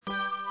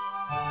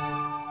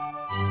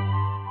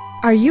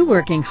Are you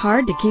working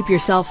hard to keep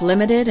yourself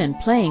limited and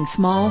playing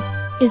small?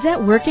 Is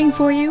that working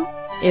for you?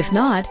 If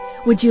not,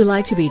 would you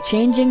like to be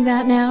changing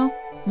that now?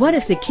 What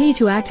if the key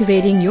to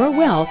activating your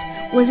wealth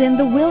was in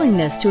the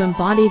willingness to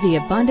embody the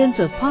abundance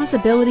of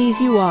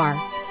possibilities you are?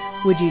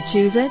 Would you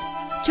choose it?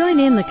 Join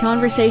in the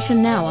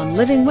conversation now on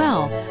Living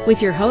Well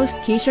with your host,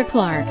 Keisha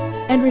Clark,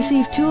 and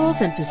receive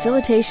tools and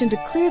facilitation to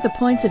clear the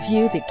points of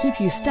view that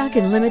keep you stuck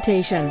in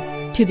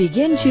limitation, to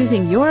begin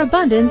choosing your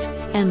abundance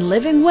and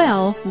living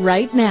well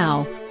right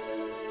now.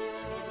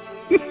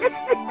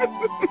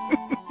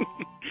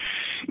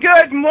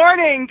 Good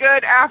morning,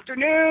 good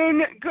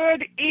afternoon,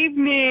 good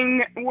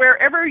evening,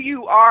 wherever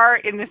you are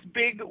in this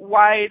big,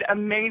 wide,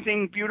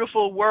 amazing,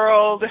 beautiful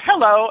world.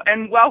 Hello,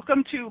 and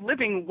welcome to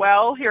Living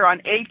Well here on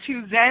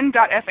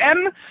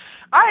A2Zen.fm.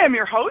 I am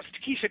your host,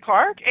 Keisha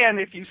Clark, and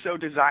if you so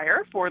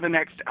desire, for the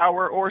next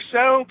hour or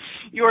so,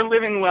 your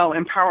Living Well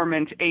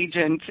Empowerment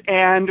Agent.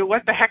 And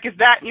what the heck is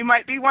that, you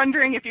might be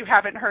wondering if you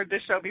haven't heard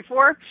this show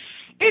before.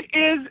 It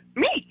is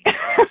me.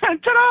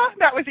 Ta-da!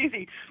 That was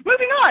easy.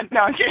 Moving on.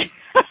 No, I'm kidding.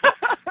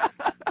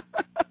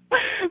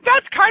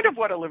 That's kind of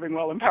what a Living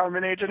Well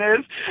Empowerment Agent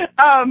is.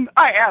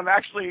 I am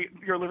actually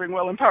your Living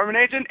Well Empowerment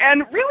Agent,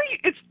 and really,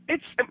 it's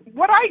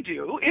what I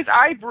do is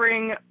I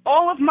bring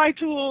all of my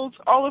tools,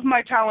 all of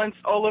my talents,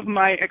 all of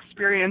my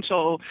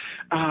experiential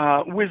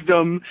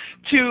wisdom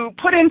to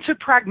put into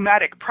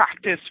pragmatic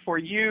practice for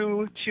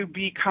you to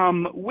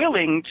become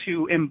willing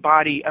to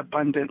embody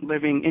abundant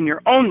living in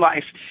your own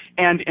life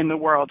and in the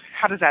world.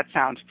 How does that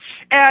sound?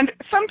 And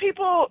some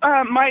people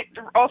might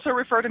also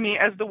refer to me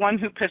as the one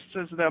who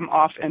pisses them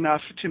off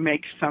enough to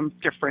make some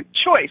different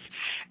choice.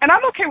 And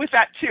I'm okay with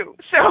that too.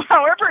 So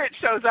however it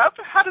shows up,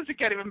 how does it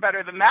get even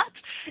better than that?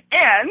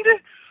 And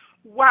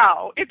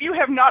wow, if you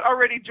have not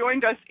already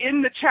joined us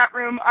in the chat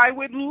room, I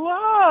would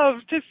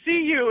love to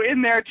see you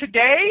in there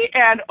today.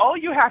 And all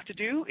you have to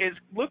do is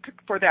look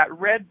for that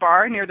red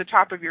bar near the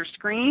top of your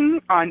screen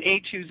on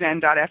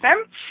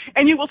A2Zen.fm,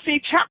 and you will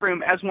see chat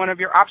room as one of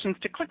your options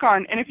to click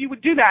on. And if you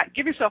would do that,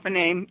 give yourself a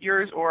name,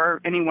 yours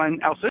or anyone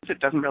else's.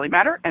 It doesn't really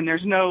matter. And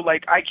there's no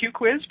IQ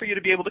quiz for you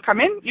to be able to come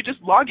in. You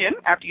just log in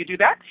after you do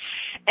that.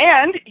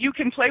 And you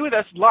can play with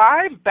us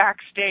live,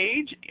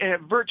 backstage,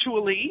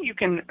 virtually. You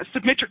can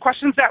submit your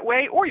questions that way,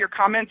 or your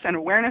comments and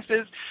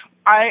awarenesses.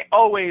 I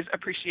always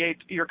appreciate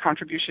your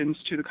contributions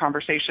to the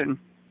conversation.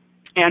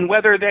 And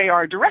whether they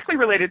are directly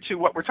related to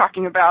what we're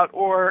talking about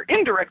or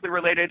indirectly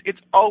related, it's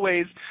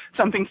always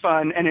something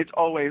fun and it's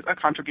always a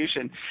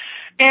contribution.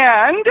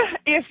 And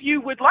if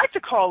you would like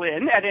to call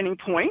in at any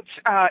point,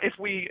 if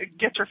we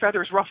get your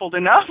feathers ruffled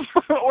enough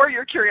or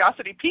your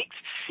curiosity piqued,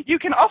 you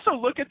can also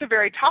look at the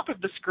very top of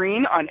the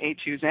screen on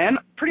A2Zen.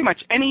 Pretty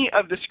much any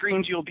of the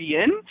screens you'll be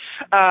in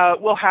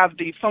will have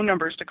the phone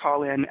numbers to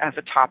call in at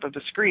the top of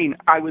the screen.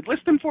 I would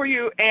list them for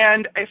you,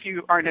 and if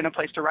you aren't in a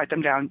place to write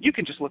them down, you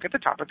can just look at the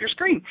top of your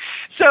screen.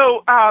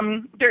 So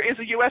there is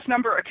a U.S.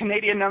 number, a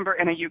Canadian number,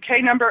 and a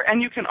U.K. number,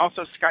 and you can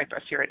also Skype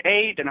us here at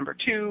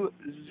A2Zen.fm.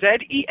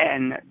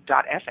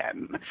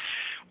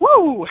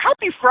 Woo!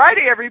 Happy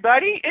Friday,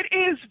 everybody. It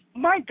is,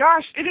 my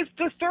gosh, it is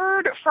the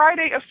third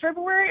Friday of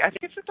February. I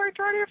think it's the third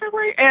Friday of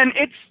February, and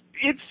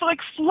it's like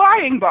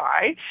flying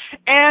by.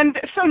 And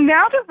so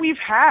now that we've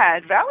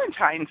had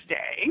Valentine's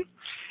Day,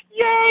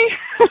 yay!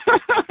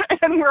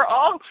 And we're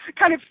all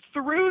kind of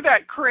through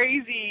that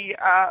crazy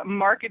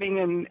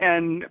marketing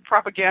and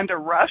propaganda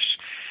rush.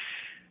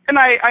 And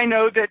I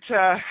know that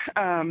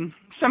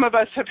some of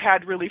us have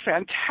had really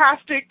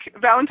fantastic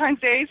Valentine's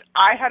Days.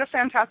 I had a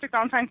fantastic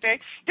Valentine's Day.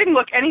 Didn't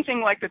look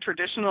anything like the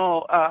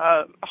traditional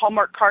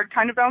Hallmark card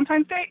kind of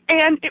Valentine's Day,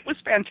 and it was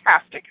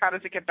fantastic. How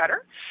does it get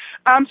better?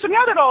 So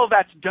now that all of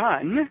that's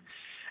done,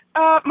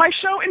 my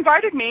show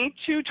invited me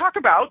to talk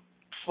about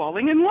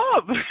falling in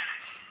love.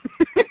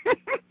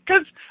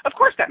 Because, of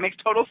course, that makes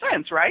total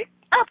sense, right?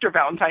 After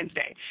Valentine's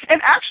Day.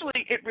 And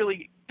actually, it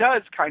really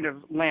does kind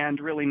of land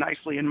really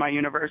nicely in my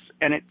universe,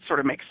 and it sort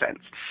of makes sense.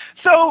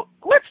 So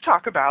let's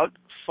talk about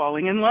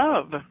falling in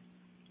love.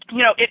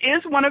 You know, it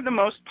is one of the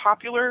most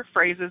popular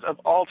phrases of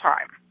all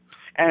time.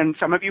 And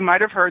some of you might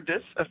have heard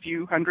this a few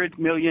 100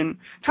 million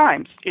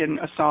times in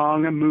a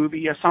song, a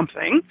movie, or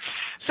something.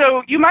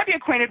 So you might be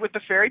acquainted with the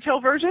fairy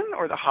tale version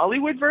or the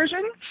Hollywood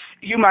version.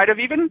 You might have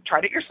even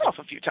tried it yourself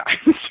a few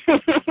times.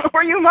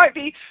 Or you might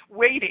be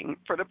waiting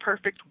for the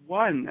perfect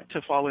one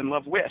to fall in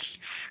love with.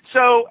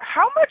 So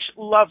how much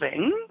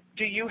loving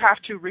do you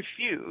have to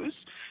refuse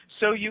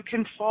so you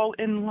can fall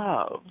in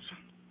love?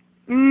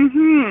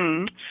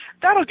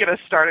 That'll get us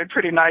started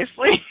pretty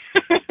nicely.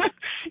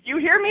 You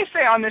hear me say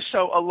on this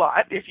show a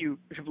lot, if you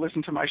have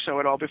listened to my show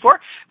at all before,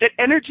 that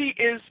energy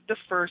is the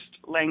first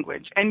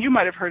language. And you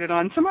might have heard it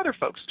on some other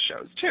folks'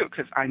 shows too,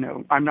 because I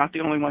know I'm not the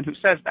only one who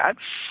says that.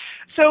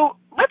 So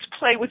let's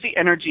play with the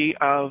energy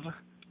of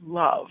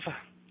love.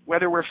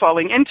 Whether we're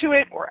falling into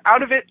it or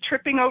out of it,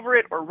 tripping over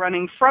it or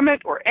running from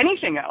it or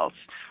anything else,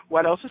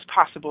 what else is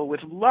possible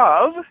with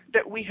love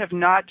that we have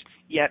not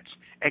yet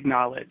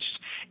acknowledged?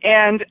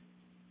 And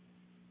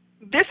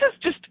this is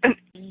just a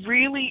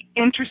really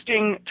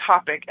interesting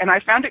topic, and I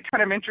found it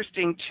kind of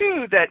interesting,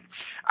 too, that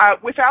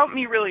without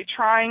me really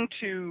trying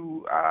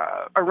to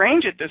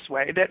arrange it this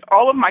way, that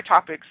all of my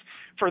topics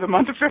for the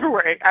month of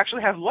February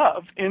actually have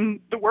love in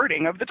the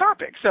wording of the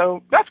topic.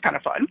 So that's kind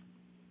of fun.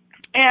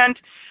 And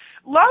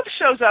love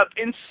shows up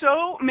in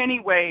so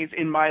many ways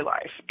in my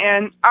life.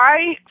 And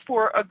I,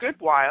 for a good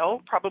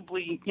while,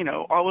 probably,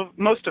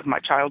 most of my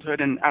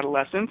childhood and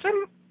adolescence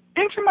and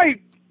into my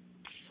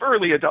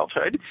early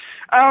adulthood,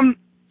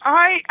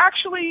 I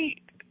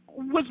actually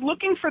was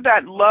looking for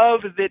that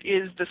love that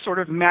is the sort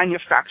of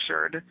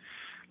manufactured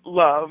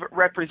love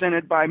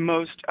represented by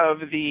most of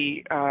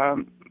the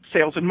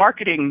sales and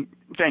marketing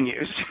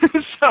venues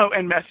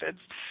and methods.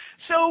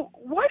 So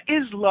what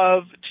is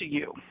love to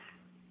you?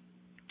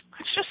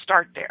 Let's just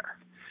start there.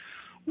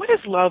 What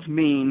does love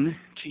mean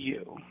to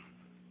you?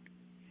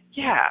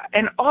 Yeah,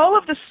 and all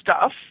of the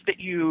stuff that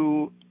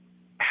you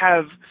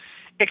have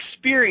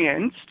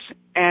experienced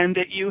and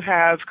that you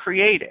have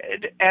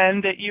created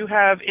and that you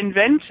have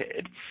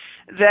invented,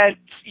 that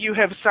you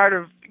have sort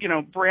of,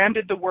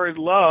 branded the word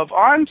love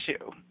onto,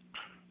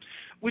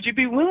 would you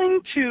be willing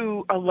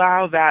to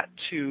allow that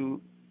to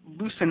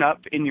loosen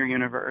up in your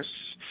universe,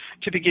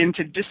 to begin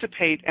to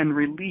dissipate and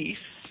release,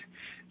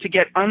 to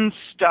get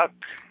unstuck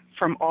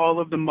from all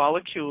of the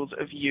molecules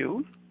of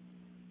you?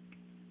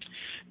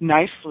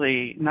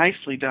 Nicely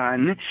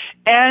done.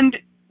 And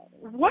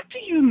what do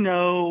you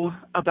know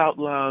about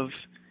love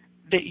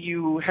that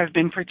you have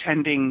been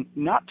pretending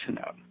not to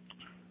know?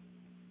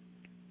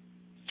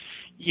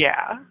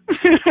 Yeah.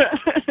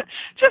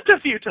 Just a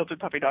few tilted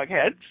puppy dog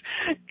heads.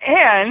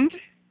 And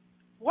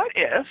what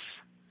if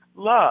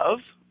love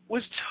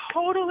was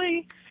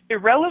totally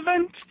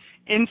irrelevant,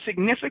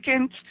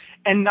 insignificant,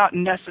 and not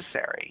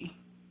necessary?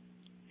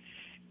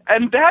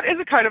 And that is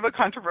a kind of a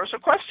controversial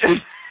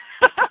question.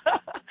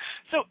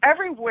 So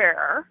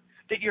everywhere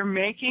that you're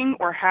making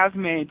or have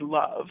made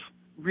love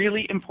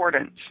really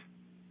important,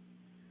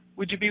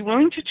 would you be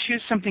willing to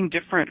choose something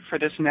different for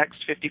this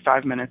next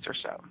 55 minutes or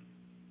so?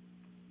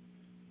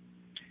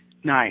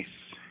 Nice.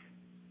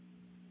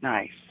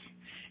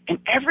 And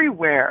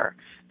everywhere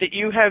that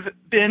you have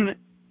been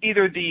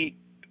either the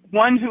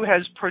one who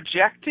has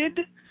projected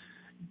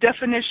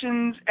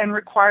definitions and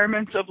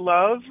requirements of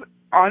love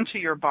onto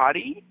your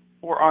body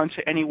or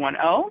onto anyone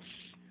else,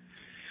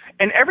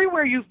 and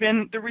everywhere you've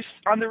been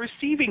on the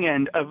receiving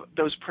end of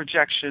those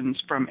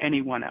projections from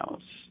anyone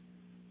else,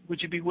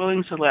 would you be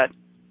willing to let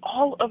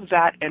all of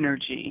that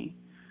energy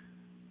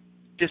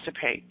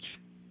dissipate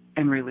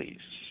and release?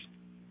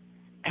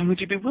 And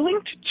would you be willing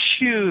to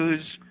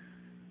choose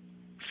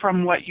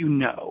from what you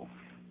know?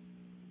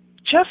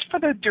 Just for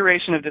the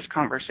duration of this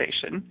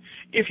conversation,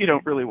 if you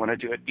don't really want to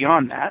do it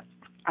beyond that,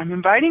 I'm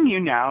inviting you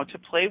now to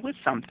play with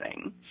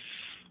something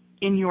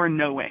in your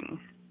knowing.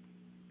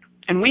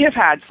 And we have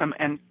had some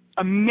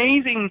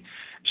amazing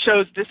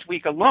shows this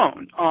week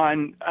alone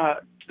on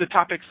the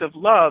topics of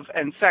love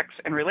and sex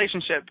and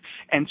relationship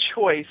and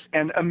choice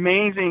and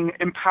amazing,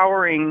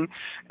 empowering,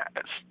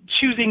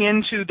 choosing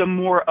into the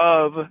more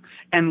of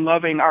and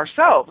loving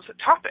ourselves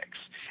topics.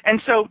 And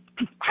so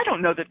I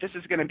don't know that this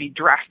is going to be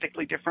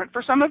drastically different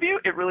for some of you.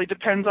 It really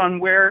depends on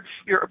where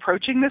you're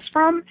approaching this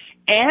from.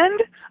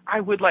 And I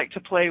would like to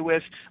play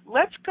with,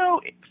 let's go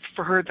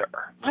further.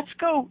 Let's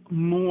go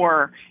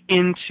more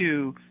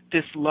into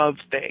this love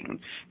thing.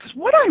 Because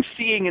what I'm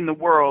seeing in the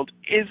world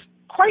is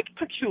quite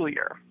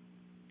peculiar.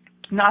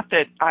 Not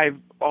that I've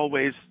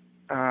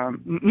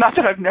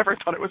never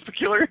thought it was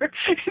peculiar.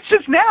 It's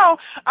just now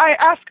I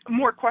ask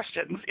more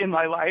questions in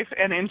my life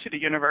and into the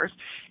universe.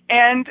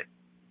 And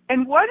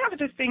one of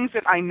the things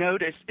that I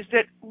notice is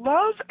that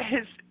love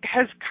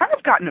has kind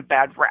of gotten a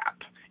bad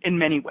rap in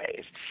many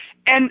ways.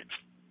 And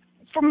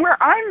from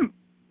where I'm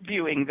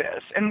viewing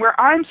this and where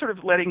I'm sort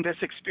of letting this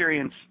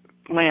experience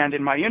land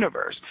in my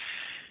universe,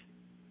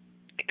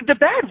 the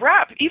bad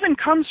rap even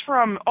comes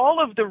from all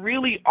of the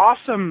really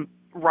awesome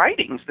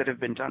writings that have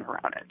been done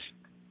around it.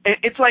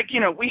 It's like,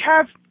 we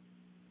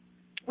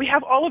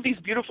have all of these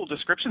beautiful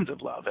descriptions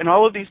of love and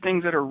all of these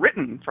things that are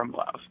written from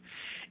love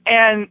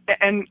and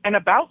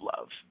about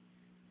love.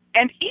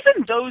 And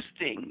even those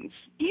things,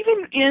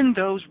 even in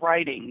those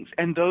writings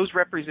and those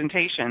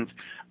representations,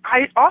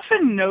 I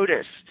often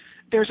notice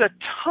there's a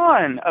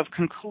ton of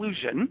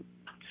conclusion,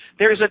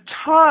 there's a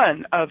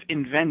ton of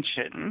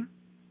invention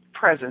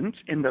present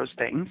in those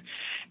things,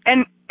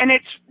 and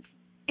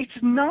it's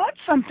not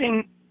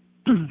something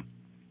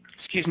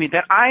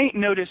that I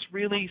notice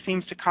really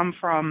seems to come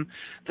from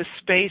the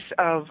space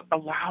of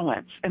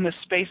allowance and the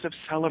space of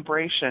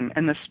celebration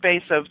and the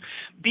space of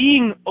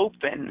being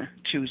open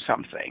to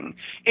something.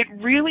 It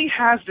really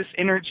has this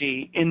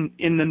energy in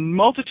the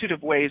multitude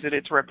of ways that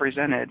it's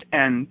represented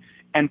and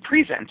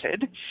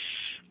presented.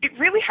 it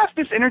really has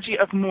this energy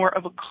of more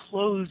of a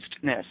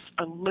closedness,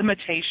 a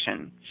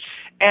limitation.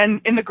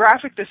 And in the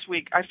graphic this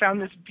week, I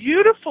found this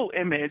beautiful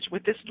image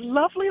with this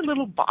lovely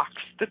little box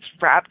that's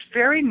wrapped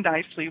very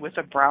nicely with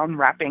a brown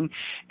wrapping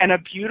and a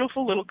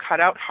beautiful little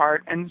cutout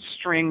heart and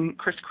string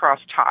crisscross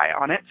tie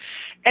on it.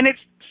 And it's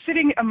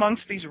sitting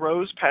amongst these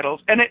rose petals,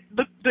 and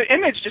the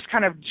image just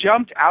kind of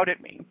jumped out at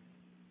me.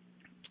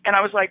 And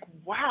I was like,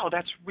 wow,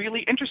 that's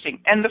really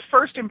interesting. And the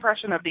first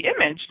impression of the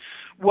image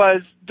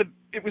was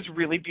it was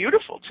really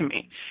beautiful to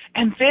me.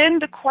 And then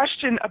the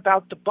question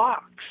about the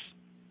box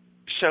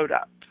showed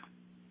up.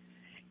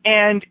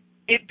 And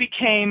it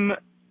became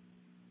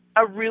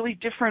a really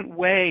different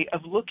way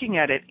of looking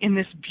at it in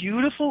this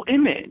beautiful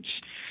image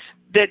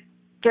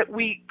that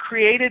we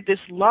created this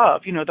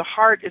love. You know, the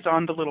heart is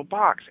on the little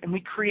box, and we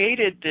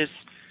created this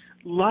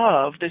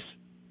love, this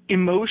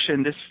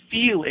emotion, this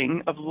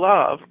feeling of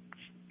love,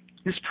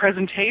 this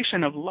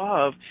presentation of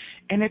love,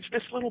 and it's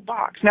this little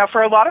box. Now,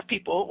 for a lot of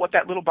people, what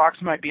that little box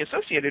might be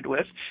associated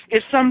with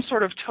is some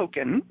sort of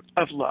token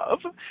of love,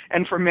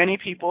 and for many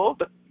people,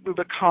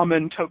 the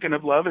common token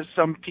of love is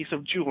some piece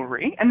of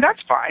jewelry, and that's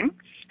fine.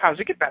 How does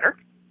it get better?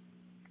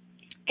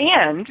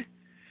 And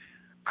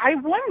I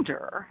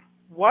wonder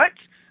what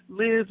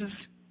lives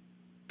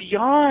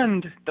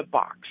beyond the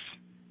box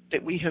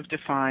that we have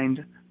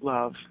defined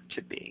love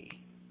to be.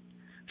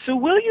 So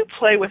will you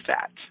play with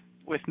that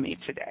with me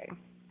today?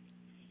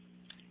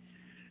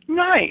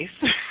 Nice.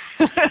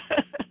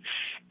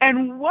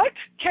 And what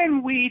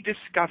can we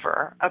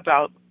discover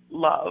about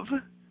love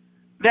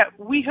that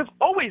we have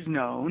always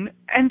known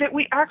and that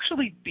we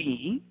actually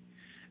be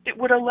that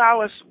would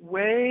allow us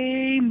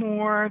way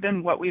more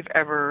than what we've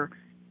ever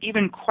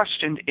even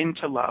questioned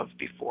into love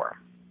before?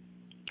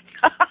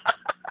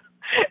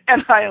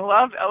 And I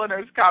love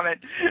Eleanor's comment.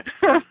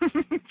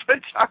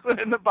 Put chocolate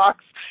in the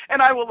box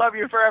and I will love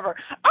you forever.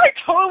 I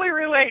totally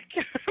relate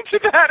to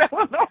that,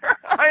 Eleanor.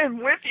 I am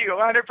with you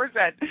 100%.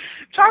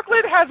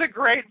 Chocolate has a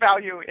great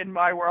value in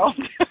my world.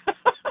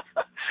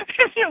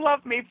 If you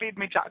love me, feed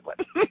me chocolate.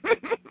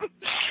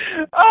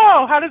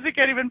 Oh, how does it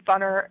get even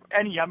funner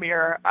and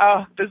yummier?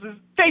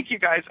 Thank you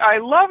guys. I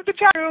love the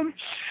chat room.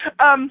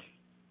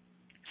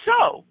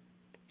 So,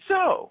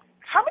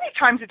 how many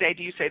times a day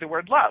do you say the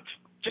word love?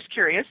 Just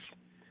curious.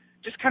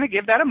 Just kind of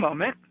give that a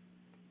moment.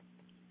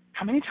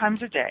 How many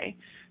times a day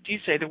do you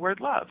say the word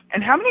love?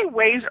 And how many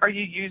ways are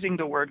you using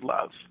the word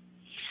love?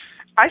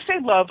 I say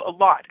love a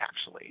lot,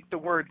 actually, the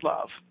word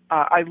love.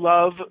 I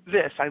love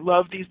this. I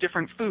love these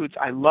different foods.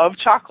 I love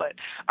chocolate.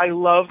 I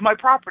love my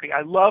property.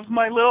 I love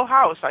my little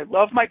house. I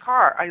love my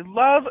car. I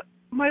love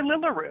my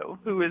Lillaroo,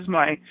 who is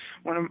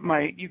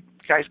you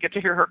guys get to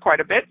hear her quite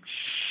a bit.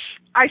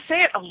 I say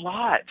it a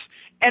lot,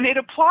 and it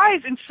applies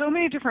in so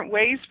many different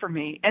ways for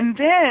me. And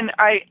then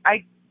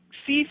I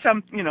see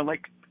some,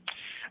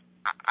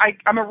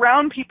 I'm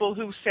around people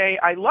who say,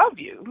 I love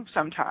you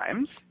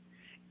sometimes,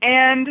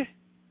 and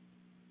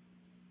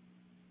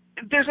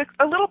there's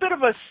a little bit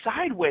of a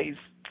sideways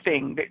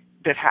thing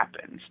that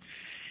happens.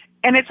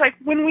 And it's like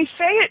when we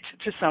say it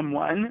to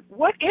someone,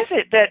 what is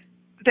it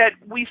that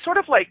we sort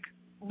of like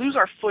lose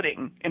our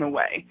footing in a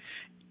way?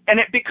 And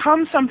it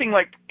becomes something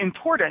like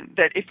important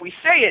that if we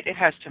say it, it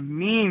has to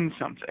mean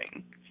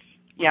something.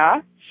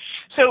 Yeah?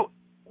 So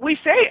we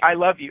say I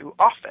love you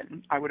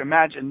often, I would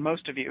imagine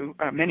most of you,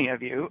 many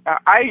of you.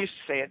 I used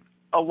to say it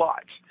a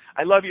lot.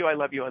 I love you, I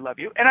love you, I love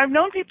you. And I've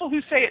known people who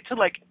say it to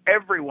like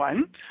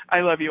everyone. I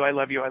love you, I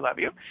love you, I love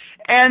you.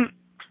 And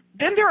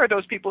then there are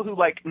those people who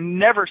like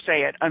never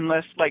say it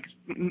unless like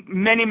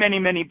many, many,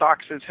 many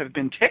boxes have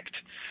been ticked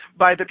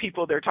by the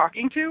people they're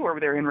talking to or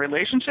they're in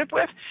relationship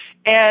with.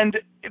 And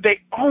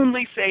they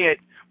only say it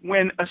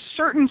when a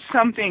certain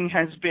something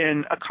has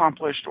been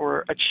accomplished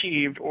or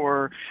achieved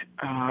or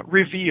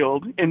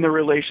revealed in the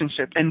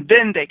relationship. And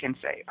then they can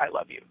say, I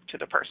love you to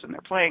the person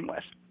they're playing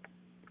with.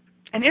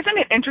 And isn't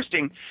it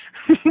interesting?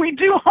 We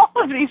do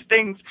all of these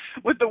things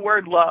with the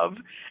word love,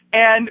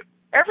 and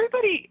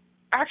everybody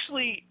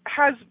actually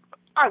has,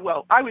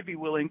 I would be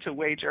willing to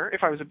wager,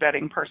 if I was a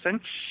betting person,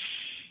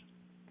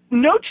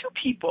 no two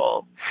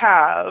people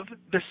have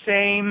the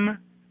same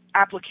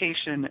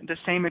application, the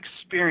same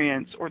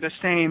experience, or the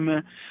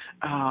same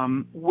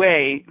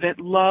way that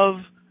love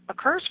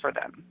occurs for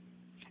them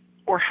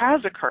or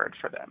has occurred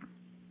for them.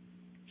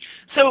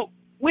 So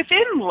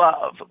within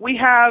love, we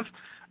have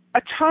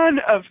a ton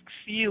of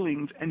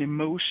feelings and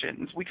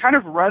emotions. We kind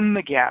of run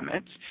the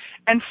gamut.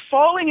 And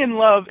falling in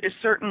love is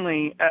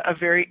certainly a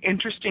very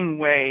interesting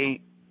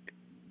way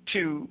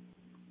to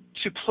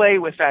play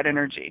with that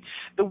energy.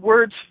 The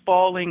words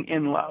falling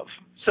in love.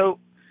 So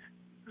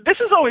this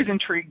has always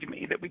intrigued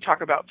me that we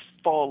talk about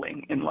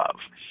falling in love.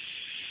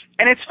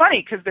 And it's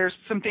funny because there's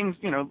some things,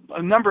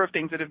 a number of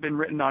things that have been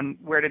written on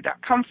where did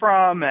that come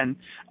from, and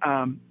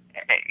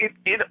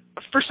it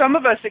for some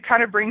of us it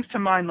kind of brings to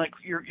mind like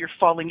you're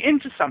falling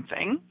into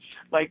something.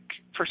 Like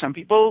for some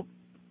people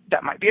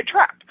that might be a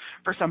trap.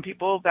 For some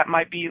people that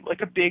might be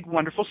like a big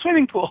wonderful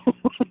swimming pool.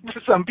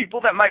 For some people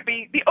that might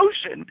be the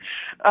ocean.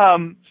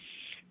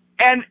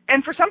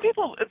 And for some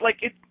people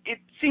like it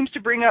seems to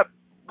bring up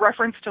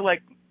reference to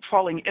like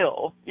falling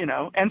ill, you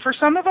know, and for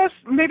some of us,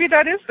 maybe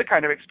that is the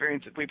kind of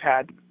experience that we've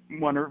had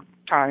one or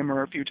time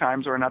or a few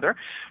times or another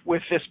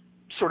with this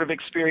sort of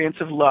experience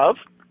of love.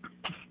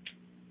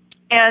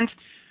 And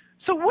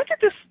so what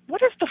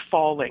is the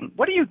falling?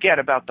 What do you get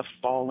about the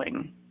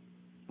falling?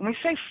 When we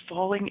say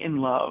falling in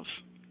love,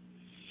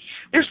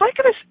 there's like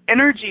this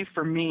energy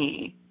for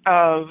me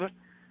of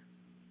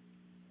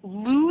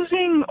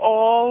losing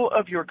all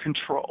of your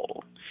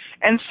control.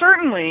 And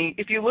certainly,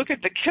 if you look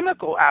at the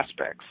chemical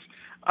aspects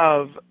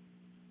of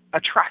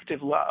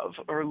attractive love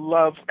or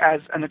love as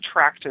an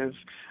attractive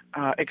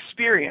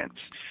experience,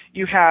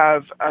 you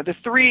have the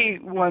three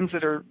ones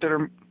that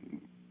are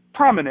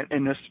prominent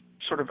in this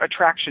sort of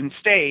attraction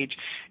stage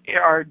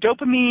are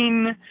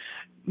dopamine,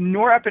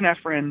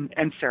 norepinephrine,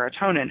 and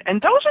serotonin.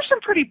 And those are some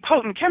pretty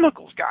potent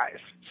chemicals, guys.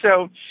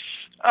 So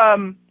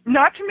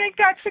not to make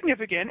that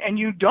significant, and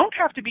you don't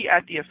have to be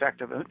at the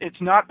effect of it.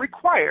 It's not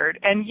required.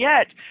 And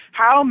yet,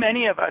 how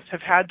many of us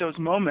have had those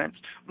moments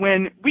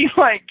when we,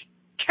 like,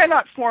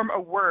 cannot form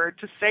a word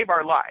to save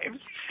our lives,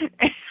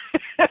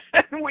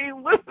 and we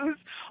lose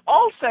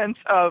all sense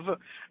of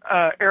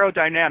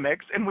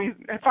aerodynamics, and we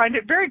find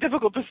it very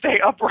difficult to stay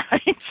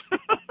upright.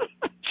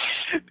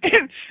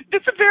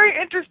 It's a very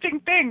interesting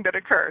thing that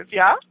occurs,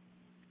 yeah?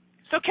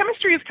 So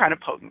chemistry is kind of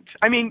potent.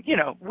 I mean, you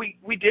know,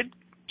 we did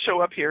show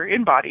up here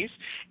in bodies,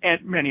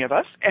 and many of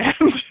us,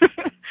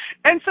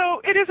 and so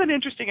it is an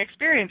interesting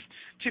experience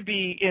to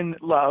be in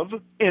love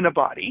in a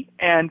body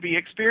and be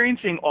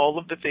experiencing all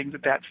of the things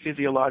that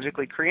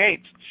physiologically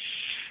creates.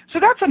 So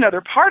that's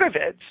another part of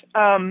it,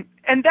 and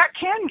that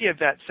can give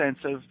that sense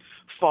of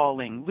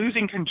falling,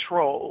 losing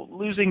control,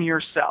 losing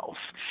yourself.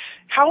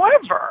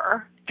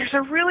 However, there's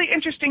a really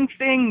interesting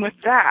thing with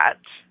that,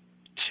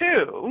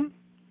 too.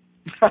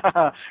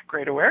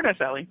 Great awareness,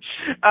 Ellie.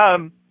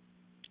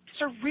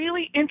 It's a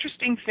really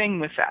interesting thing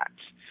with that.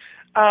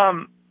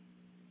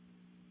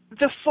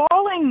 The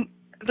falling,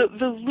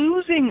 the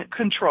losing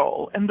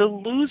control and the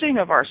losing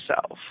of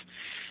ourself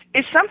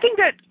is something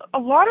that a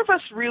lot of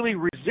us really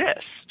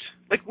resist.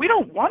 Like, we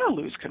don't want to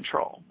lose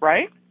control,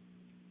 right?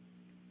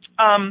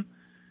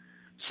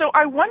 So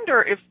I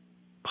wonder if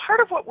part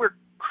of what we're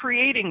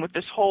creating with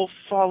this whole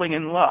falling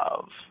in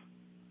love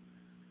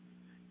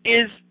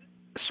is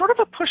sort of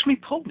a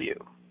push-me-pull-you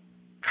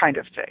kind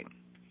of thing.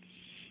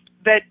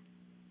 That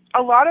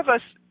a lot of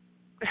us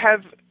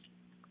have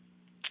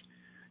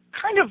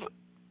kind of,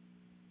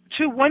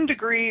 to one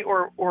degree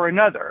or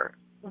another,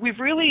 we've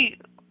really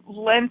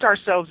lent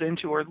ourselves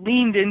into or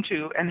leaned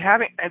into and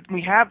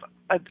we have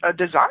a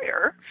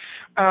desire,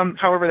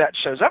 however that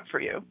shows up for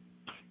you,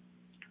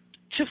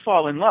 to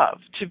fall in love,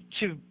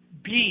 to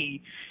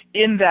be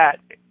in that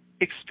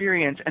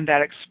experience and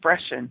that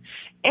expression.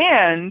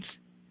 And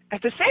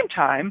at the same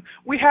time,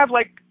 we have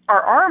like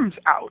our arms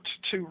out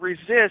to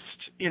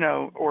resist, you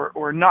know,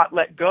 or not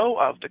let go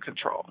of the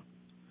control,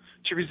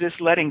 to resist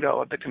letting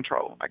go of the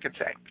control, I could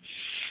say.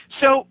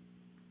 So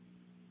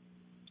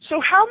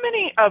how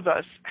many of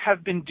us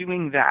have been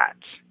doing that?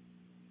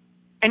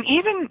 And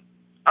even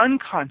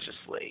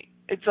unconsciously,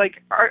 it's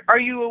like, are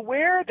you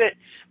aware that?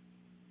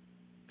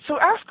 So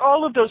ask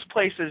all of those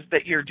places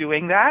that you're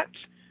doing that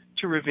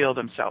to reveal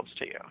themselves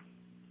to you.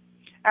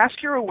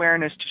 Ask your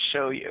awareness to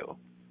show you.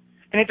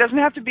 And it doesn't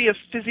have to be a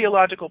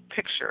physiological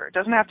picture. It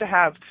doesn't have to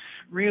have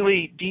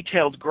really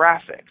detailed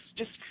graphics.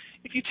 Just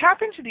if you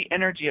tap into the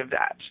energy of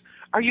that,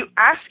 are you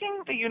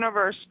asking the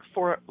universe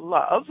for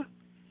love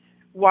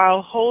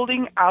while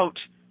holding out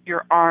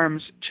your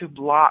arms to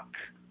block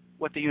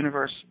what the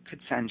universe could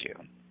send you?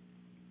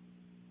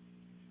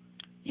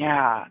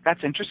 Yeah,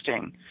 that's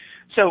interesting.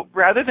 So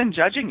rather than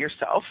judging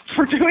yourself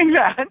for doing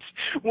that,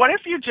 what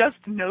if you just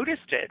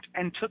noticed it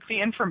and took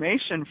the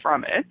information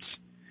from it?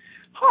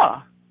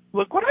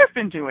 Look what I've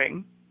been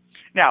doing.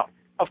 Now,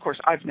 of course,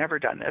 I've never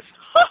done this,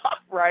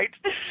 right?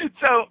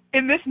 So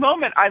in this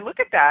moment, I look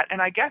at that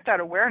and I get that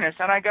awareness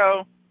and I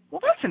go,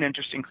 well, that's an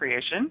interesting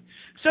creation.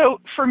 So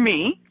for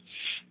me,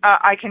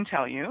 I can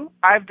tell you,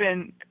 I've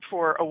been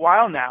for a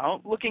while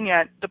now looking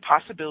at the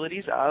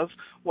possibilities of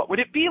what would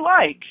it be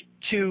like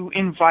to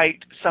invite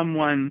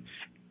someone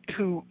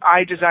who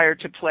I desire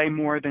to play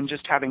more than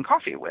just having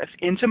coffee with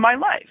into my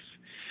life.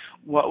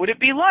 What would it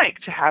be like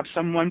to have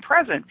someone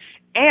present?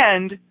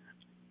 And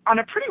on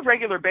a pretty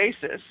regular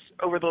basis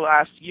over the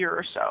last year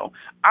or so,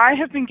 I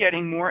have been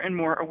getting more and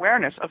more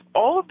awareness of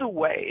all of the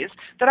ways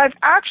that I've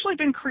actually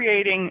been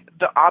creating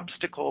the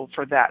obstacle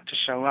for that to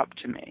show up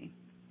to me.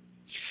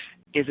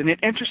 Isn't it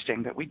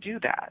interesting that we do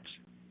that?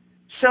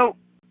 So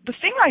the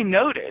thing I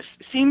notice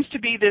seems to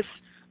be this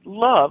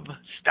love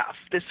stuff,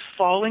 this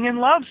falling in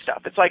love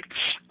stuff. It's like,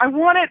 I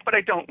want it, but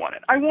I don't want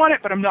it. I want it,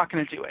 but I'm not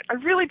going to do it. I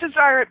really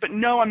desire it, but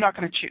no, I'm not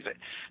going to choose it.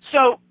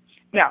 So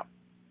now,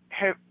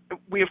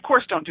 we of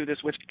course don't do this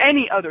with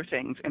any other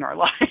things in our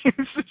lives.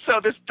 So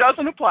this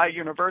doesn't apply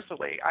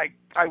universally,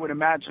 I would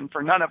imagine,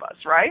 for none of us,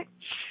 right?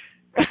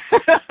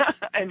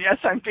 And yes,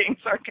 I'm being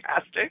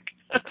sarcastic.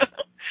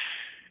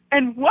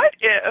 And what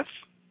if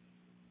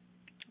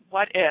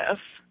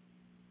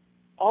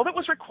all that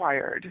was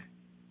required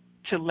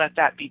to let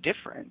that be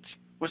different,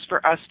 was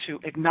for us to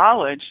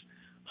acknowledge,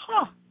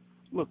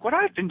 look what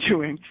I've been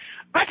doing.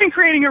 I've been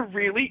creating a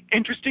really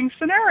interesting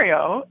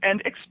scenario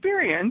and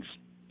experience,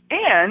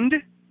 and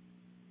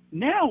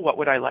now what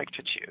would I like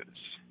to choose?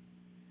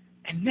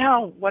 And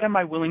now what am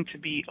I willing to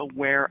be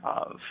aware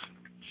of?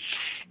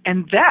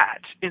 And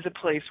that is a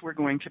place we're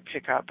going to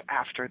pick up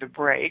after the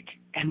break.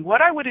 And what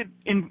I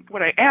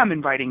am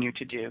inviting you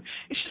to do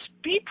is just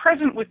be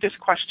present with this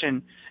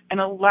question and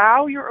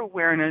allow your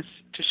awareness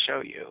to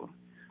show you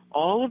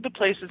all of the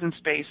places and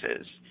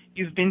spaces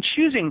you've been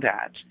choosing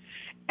that.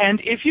 And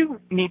if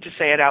you need to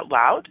say it out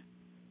loud,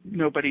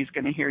 nobody's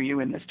going to hear you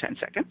in this 10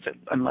 seconds,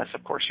 unless,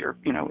 of course, you're,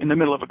 in the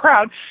middle of a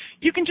crowd.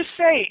 You can just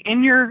say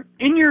in your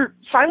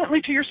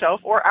silently to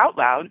yourself or out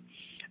loud,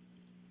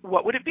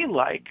 what would it be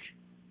like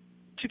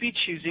to be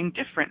choosing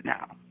different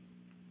now?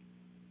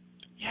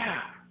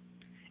 Yeah.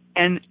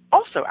 And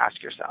also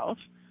ask yourself,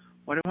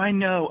 what do I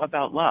know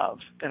about love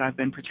that I've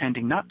been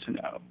pretending not to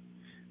know?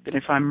 That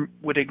if I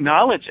would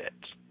acknowledge it,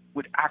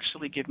 would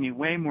actually give me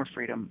way more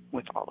freedom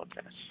with all of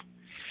this.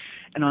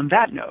 And on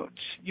that note,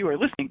 you are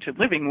listening to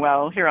Living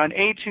Well here on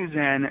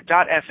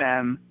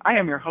A2Zen.fm. I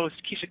am your host,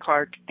 Keisha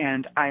Clark,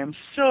 and I am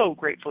so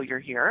grateful you're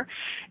here.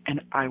 And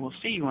I will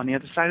see you on the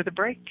other side of the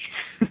break.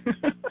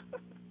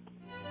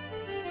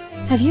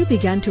 Have you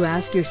begun to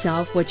ask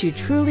yourself what you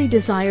truly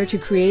desire to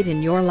create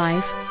in your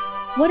life?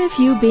 What if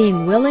you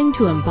being willing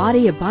to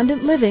embody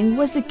abundant living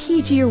was the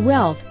key to your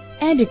wealth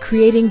and to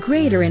creating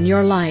greater in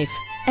your life?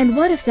 And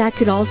what if that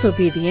could also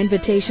be the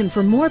invitation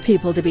for more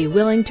people to be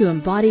willing to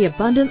embody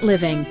abundant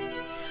living?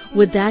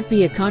 Would that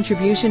be a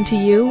contribution to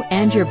you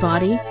and your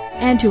body,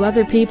 and to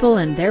other people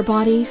and their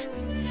bodies?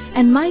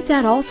 And might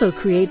that also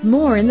create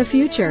more in the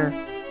future?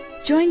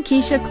 Join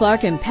Keisha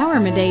Clark,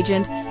 Empowerment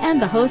Agent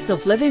and the host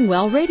of Living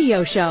Well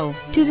radio show,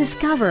 to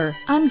discover,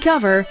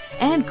 uncover,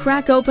 and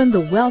crack open the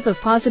wealth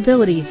of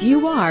possibilities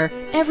you are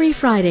every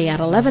Friday at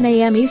 11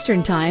 a.m.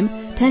 Eastern Time,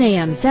 10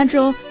 a.m.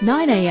 Central,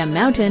 9 a.m.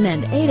 Mountain,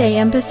 and 8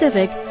 a.m.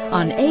 Pacific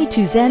on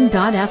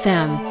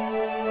A2Zen.fm.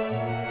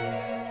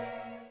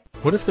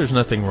 What if there's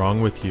nothing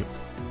wrong with you?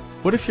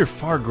 What if you're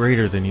far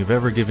greater than you've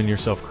ever given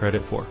yourself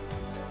credit for?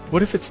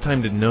 What if it's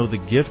time to know the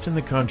gift and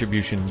the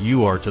contribution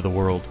you are to the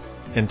world,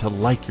 and to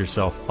like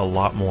yourself a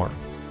lot more?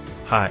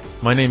 Hi,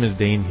 my name is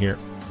Dane here.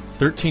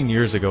 13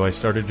 years ago, I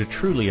started to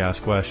truly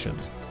ask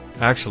questions.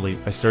 Actually,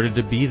 I started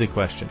to be the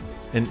question,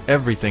 and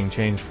everything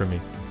changed for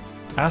me.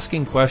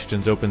 Asking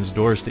questions opens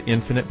doors to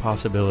infinite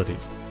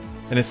possibilities.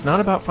 And it's not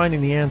about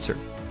finding the answer.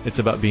 It's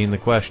about being the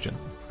question.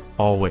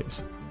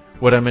 Always.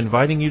 What I'm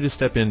inviting you to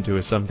step into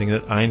is something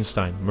that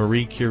Einstein,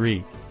 Marie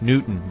Curie,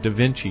 Newton, Da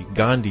Vinci,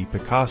 Gandhi,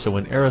 Picasso,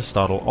 and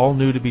Aristotle all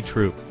knew to be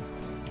true.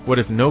 What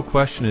if no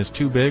question is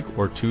too big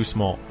or too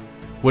small?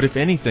 What if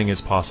anything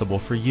is possible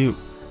for you?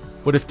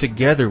 What if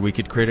together we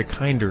could create a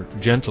kinder,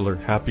 gentler,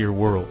 happier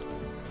world?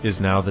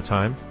 Is now the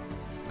time?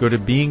 Go to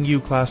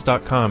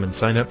beingyouclass.com and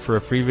sign up for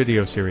a free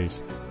video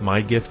series, My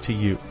Gift to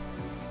You.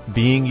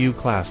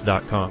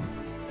 beingyouclass.com.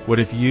 What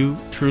if you,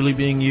 truly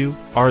being you,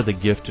 are the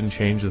gift and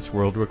change this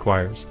world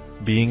requires?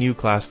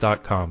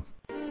 beingyouclass.com.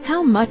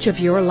 How much of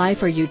your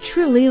life are you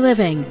truly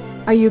living?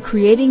 Are you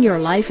creating your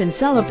life in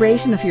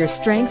celebration of your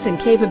strengths and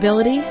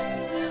capabilities?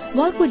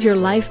 What would your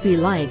life be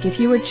like if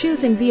you were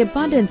choosing the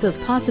abundance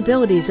of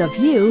possibilities of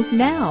you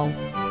now?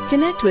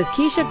 Connect with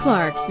Keisha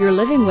Clark, your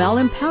Living Well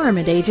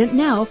Empowerment Agent,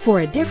 now for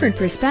a different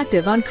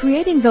perspective on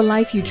creating the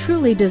life you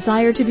truly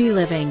desire to be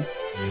living.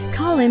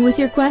 Call in with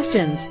your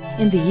questions.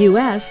 In the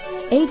U.S.,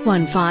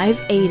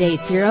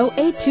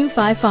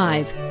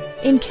 815-880-8255.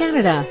 In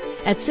Canada,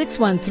 at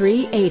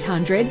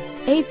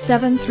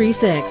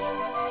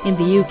 613-800-8736. In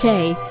the UK,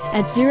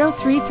 at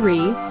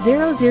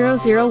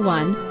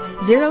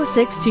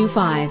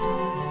 033-0001-0625.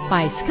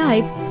 By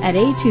Skype at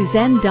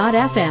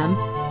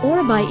A2Zen.fm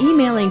or by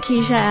emailing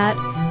Keisha at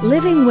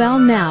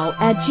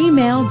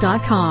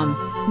livingwellnow@gmail.com.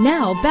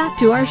 Now back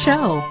to our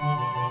show.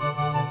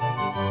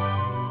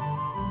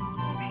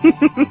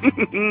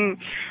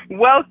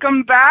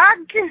 Welcome back.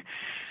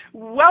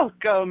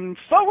 Welcome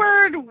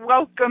forward.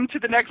 Welcome to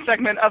the next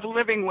segment of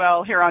Living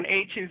Well here on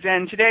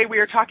A2Zen. Today we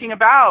are talking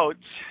about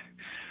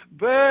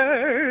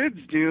birds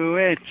do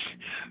it,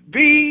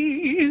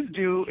 bees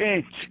do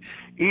it,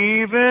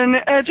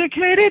 even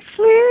educated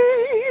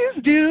fleas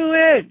do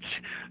it.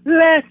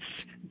 Let's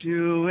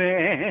do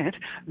it.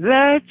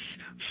 Let's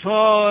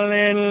fall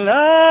in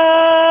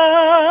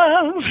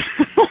love.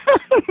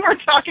 We're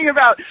talking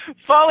about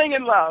falling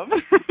in love.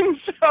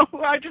 So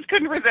I just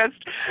couldn't resist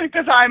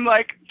because I'm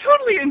like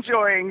totally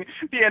enjoying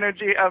the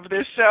energy of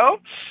this show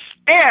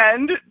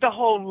and the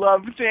whole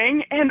love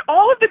thing and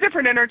all of the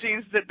different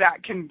energies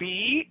that can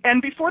be.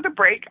 And before the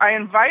break, I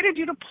invited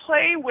you to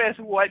play with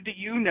what do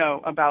you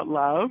know about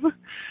love?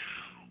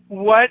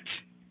 What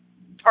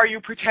are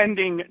you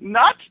pretending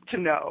not to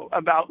know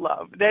about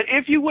love? That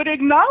if you would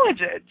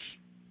acknowledge it,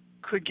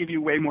 could give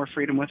you way more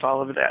freedom with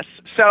all of this.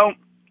 So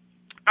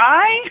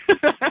I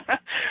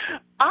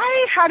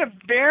had a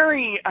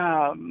very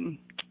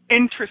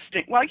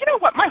interesting. Well, you know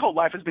what? My whole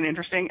life has been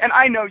interesting, and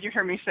I know you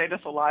hear me say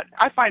this a lot.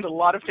 I find a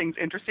lot of things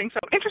interesting, so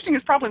interesting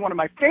is probably one of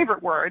my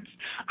favorite words.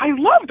 I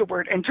love the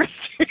word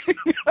interesting.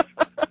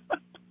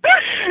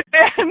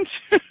 And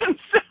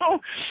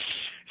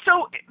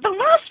so the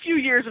last few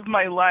years of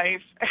my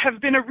life have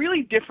been a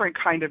really different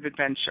kind of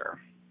adventure,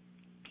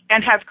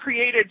 and have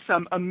created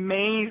some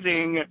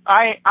amazing,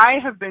 I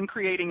have been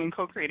creating and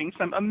co-creating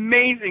some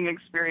amazing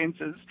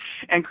experiences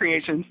and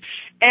creations.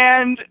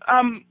 And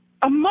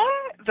among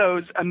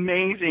those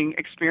amazing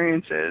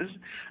experiences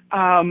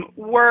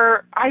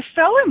were I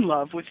fell in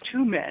love with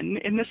two men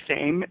in the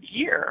same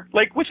year,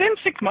 like within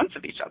 6 months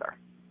of each other.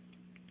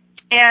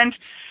 And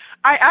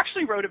I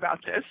actually wrote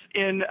about this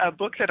in a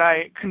book that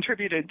I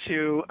contributed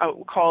to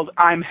called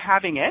I'm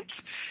Having It,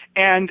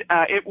 and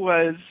it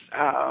was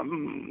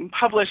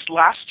published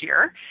last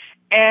year.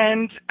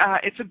 And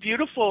it's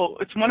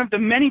one of the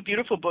many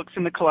beautiful books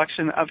in the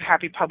collection of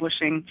Happy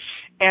Publishing,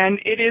 and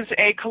it is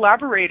a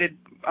collaborated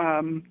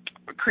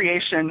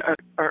creation,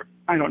 or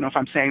I don't know if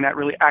I'm saying that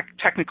really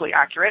technically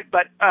accurate,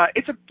 but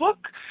it's a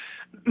book.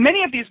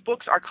 Many of these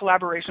books are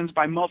collaborations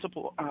by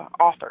multiple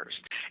authors,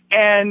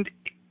 and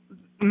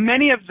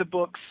many of the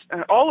books,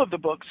 all of the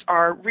books,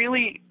 are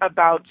really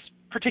about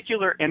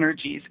particular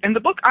energies. And the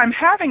book I'm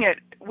Having It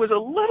was a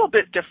little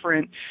bit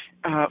different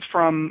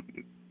from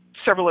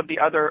several of the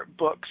other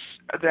books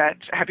that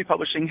Happy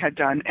Publishing had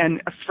done.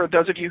 And for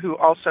those of you who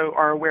also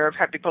are aware of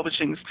Happy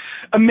Publishing's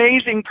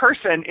amazing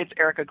person, it's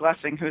Erica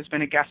Glessing, who has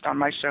been a guest on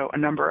my show a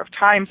number of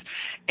times.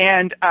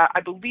 And I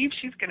believe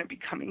she's going to be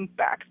coming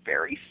back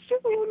very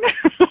soon.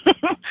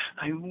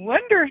 I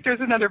wonder if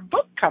there's another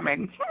book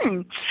coming.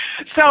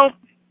 So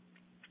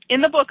in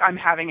the book I'm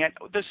Having It,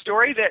 the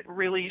story that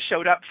really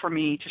showed up for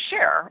me to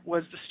share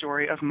was the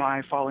story of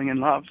my falling in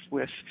love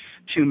with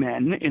two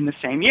men in the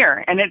same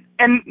year. And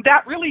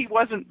that really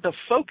wasn't the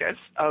focus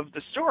of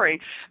the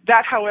story.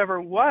 That, however,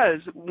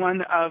 was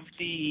one of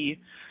the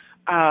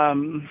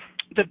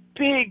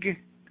big,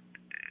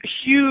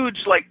 huge,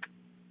 like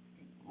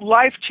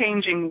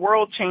life-changing,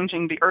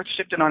 world-changing, the earth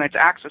shifted on its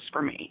axis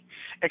for me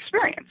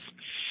experience.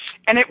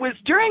 And it was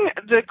during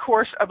the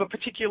course of a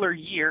particular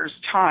year's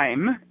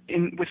time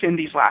within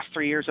these last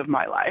 3 years of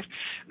my life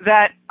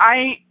that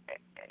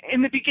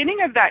in the beginning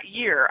of that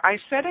year, I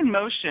set in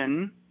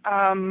motion,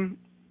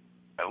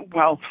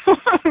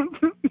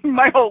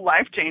 my whole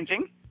life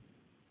changing.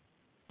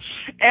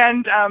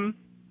 And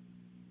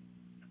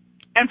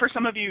for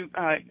some of you,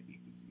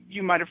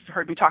 you might have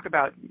heard me talk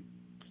about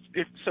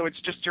so it's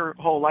just your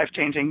whole life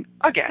changing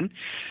again.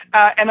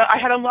 And I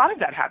had a lot of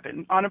that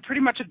happen on a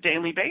pretty much a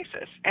daily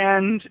basis.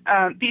 And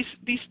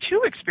these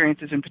two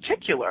experiences in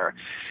particular,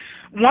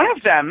 one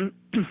of them,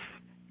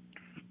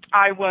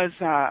 I was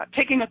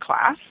taking a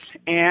class,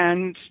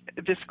 and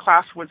this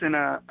class was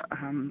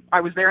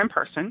I was there in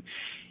person,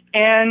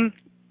 and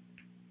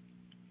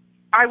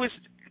I was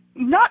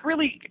not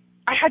really,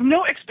 I had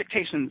no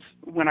expectations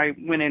when I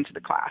went into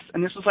the class.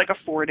 And this was like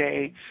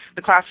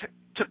the class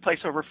took place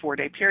over a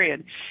 4-day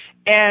period.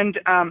 And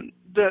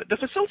the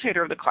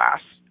facilitator of the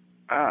class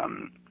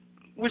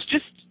was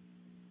just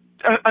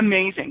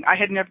amazing. I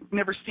had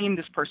never seen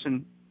this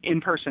person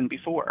in person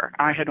before.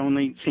 I had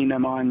only seen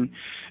them on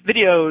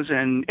videos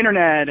and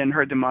internet and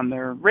heard them on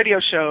their radio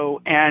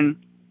show. And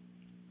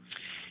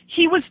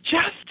he was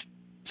just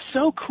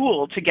so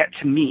cool to get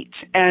to meet.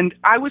 And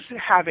I was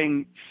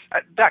having,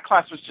 that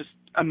class was just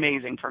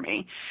amazing for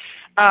me.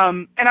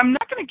 And I'm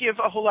not going to give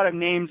a whole lot of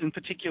names and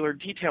particular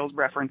detailed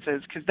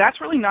references because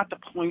that's really not the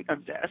point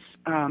of this.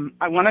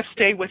 I want to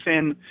stay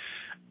within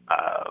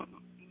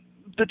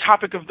the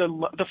topic of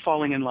the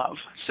falling in love.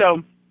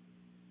 So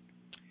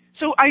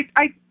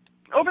I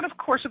over the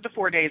course of the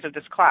 4 days of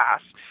this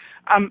class,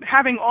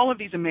 having all of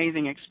these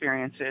amazing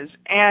experiences,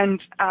 and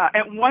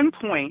at one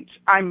point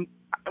at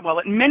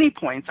many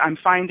points, I'm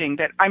finding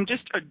that I'm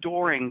just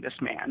adoring this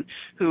man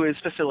who is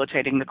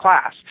facilitating the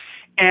class.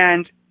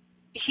 And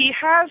he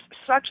has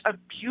such a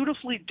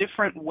beautifully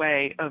different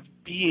way of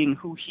being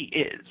who he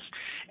is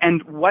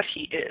and what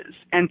he is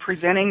and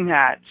presenting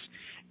that.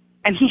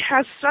 And he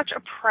has such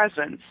a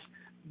presence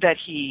that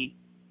he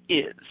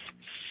is.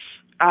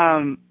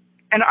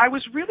 And I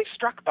was really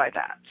struck by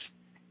that.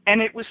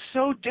 And it was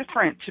so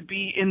different to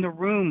be in the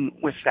room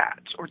with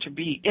that, or to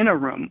be in a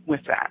room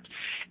with that.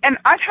 And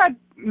I've had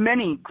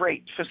many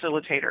great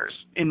facilitators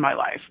in my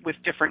life with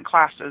different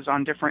classes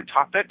on different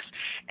topics.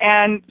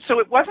 And so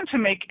it wasn't to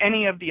make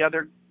any of the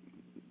other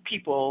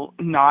people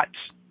not,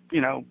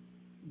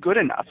 good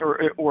enough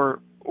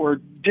or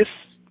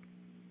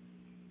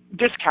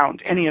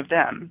discount any of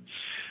them.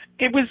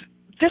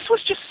 This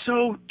was just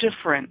so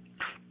different.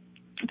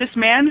 This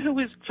man who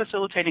was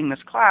facilitating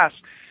this class,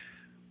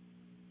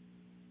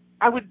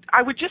 I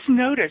would just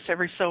notice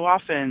every so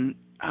often,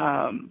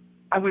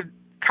 I would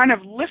kind of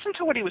listen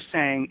to what he was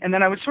saying, and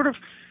then I would sort of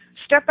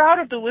step out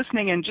of the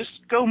listening and just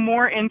go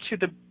more into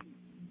the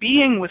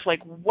being with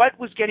like what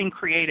was getting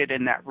created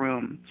in that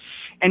room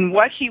and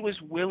what he was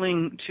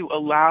willing to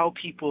allow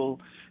people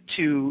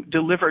to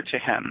deliver to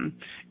him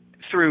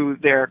through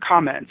their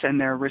comments and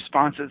their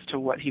responses to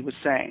what he was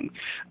saying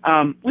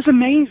was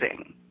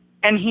amazing.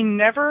 And he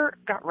never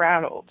got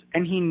rattled,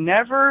 and he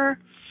never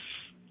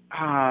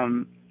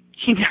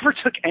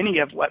took any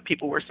of what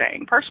people were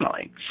saying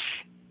personally.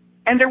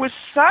 And there was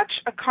such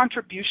a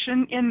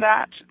contribution in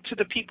that to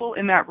the people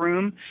in that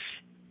room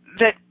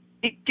that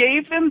it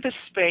gave them the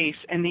space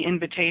and the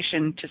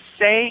invitation to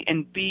say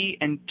and be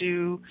and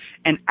do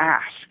and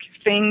ask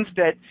things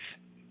that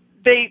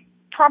they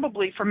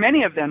probably, for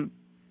many of them,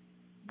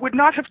 would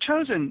not have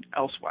chosen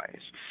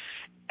elsewise.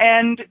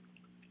 And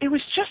it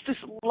was just this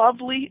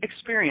lovely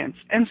experience.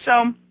 And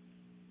so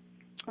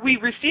we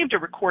received a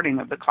recording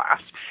of the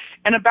class.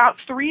 And about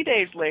 3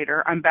 days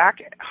later, I'm back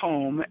at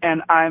home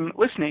and I'm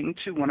listening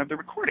to one of the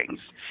recordings.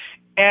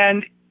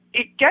 And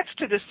it gets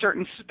to this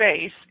certain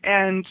space,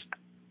 and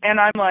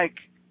I'm like,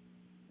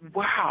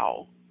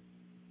 wow.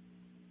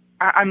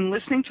 I'm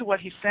listening to what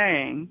he's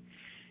saying.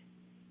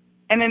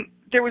 And then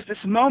there was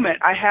this moment,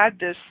 I had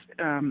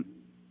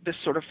this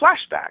sort of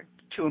flashback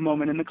to a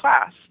moment in the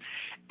class.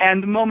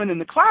 And the moment in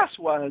the class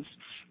was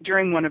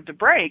during one of the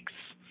breaks,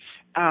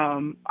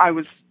 I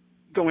was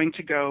going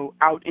to go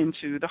out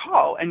into the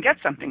hall and get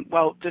something.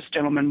 Well, this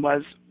gentleman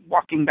was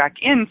walking back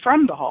in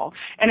from the hall,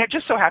 and it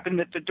just so happened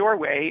that the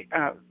doorway,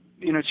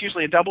 it's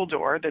usually a double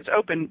door that's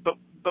open, but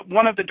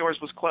one of the doors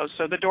was closed,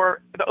 so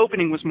the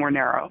opening was more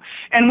narrow.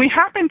 And we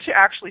happened to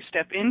actually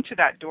step into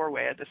that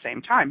doorway at the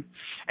same time,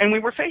 and we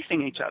were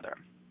facing each other.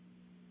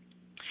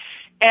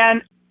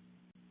 And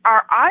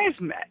our eyes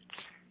met,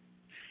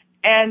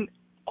 and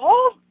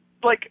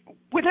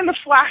within the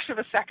flash of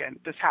a second,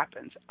 this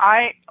happens.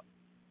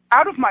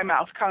 Out of my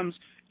mouth comes,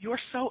 "You're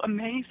so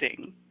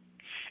amazing."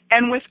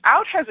 And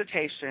without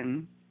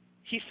hesitation,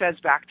 he says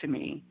back to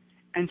me,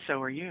 "And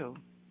so are you."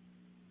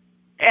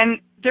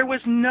 And there was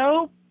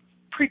no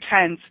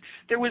pretense.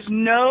 It was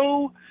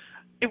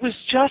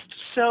just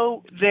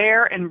so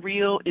there and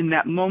real in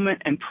that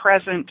moment and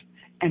present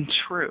and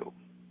true.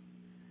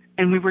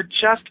 And we were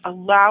just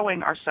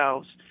allowing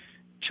ourselves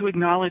to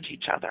acknowledge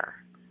each other.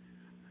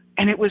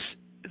 And it was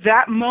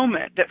that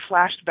moment that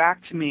flashed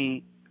back to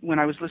me when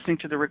I was listening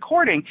to the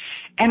recording,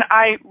 and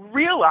I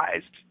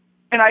realized,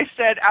 and I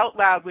said out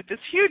loud with this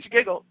huge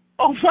giggle,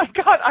 "Oh my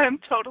God, I am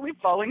totally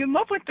falling in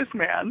love with this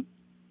man."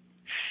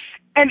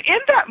 And in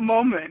that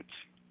moment,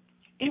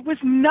 it was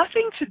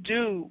nothing to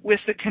do with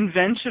the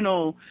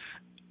conventional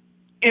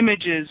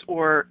images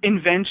or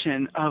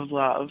invention of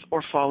love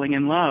or falling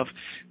in love.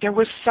 There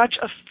was such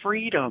a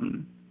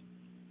freedom.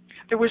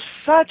 There was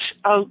such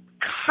a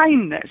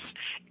kindness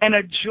and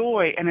a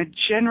joy and a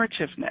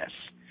generativeness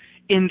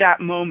in that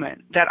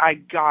moment that I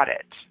got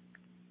it.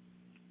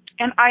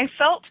 And I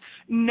felt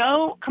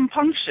no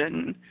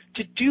compunction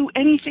to do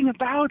anything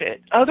about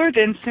it other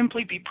than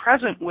simply be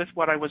present with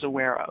what I was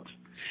aware of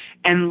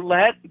and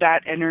let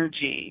that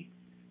energy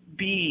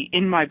be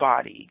in my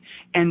body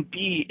and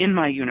be in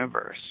my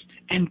universe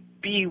and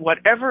be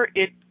whatever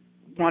it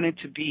wanted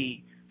to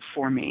be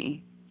for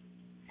me.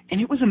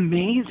 And it was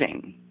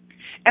amazing.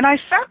 And I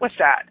sat with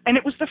that, and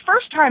it was the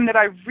first time that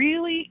I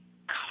really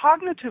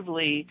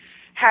cognitively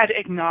had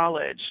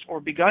acknowledged or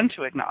begun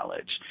to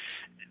acknowledge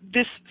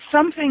this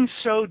something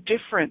so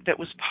different that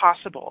was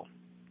possible.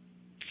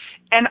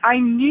 And I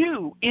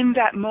knew in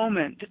that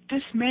moment that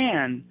this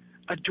man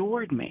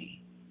adored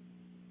me.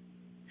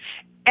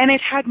 And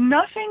it had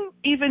nothing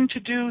even to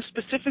do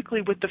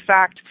specifically with the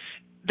fact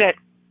that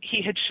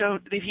he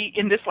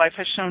in this life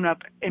has shown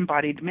up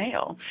embodied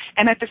male.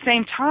 And at the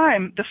same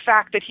time, the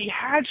fact that he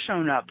had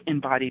shown up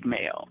embodied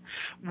male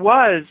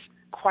was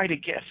quite a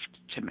gift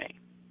to me.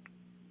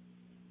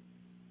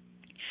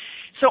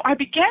 So I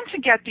began to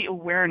get the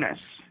awareness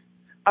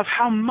of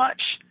how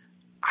much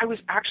I was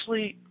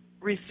actually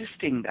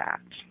resisting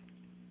that.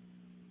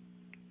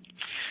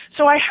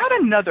 So I had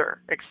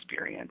another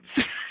experience,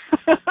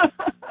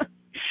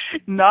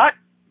 not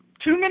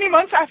too many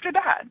months after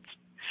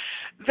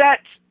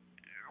that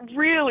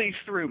really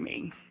threw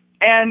me.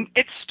 And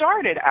it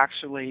started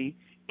actually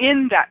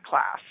in that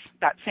class,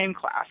 that same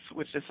class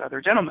with this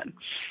other gentleman.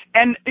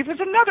 And it was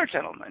another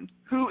gentleman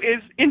who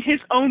is in his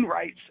own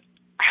rights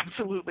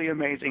absolutely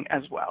amazing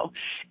as well,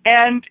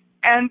 and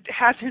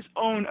has his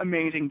own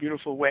amazing,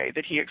 beautiful way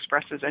that he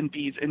expresses and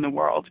bees in the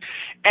world,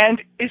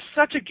 and is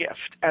such a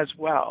gift as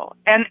well.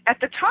 And at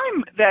the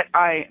time that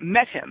I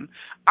met him,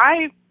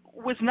 I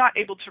was not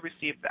able to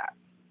receive that.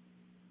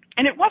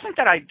 And it wasn't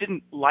that I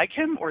didn't like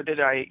him or that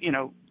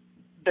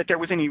that there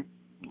was any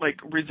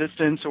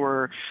resistance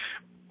or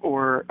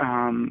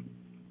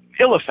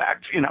ill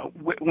effect,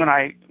 when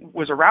I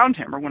was around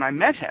him or when I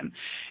met him.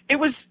 It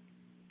was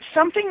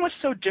something was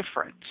so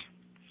different.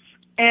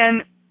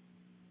 And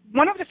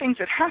one of the things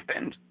that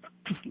happened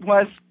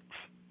was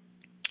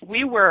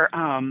we were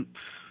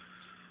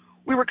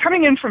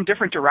coming in from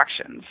different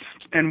directions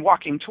and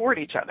walking toward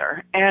each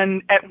other.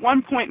 And at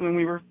one point when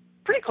we were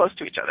pretty close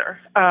to each other,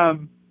 I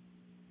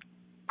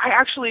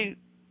actually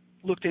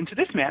looked into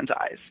this man's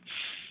eyes.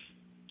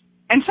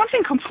 And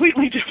something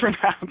completely different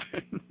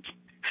happened.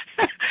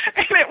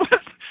 And it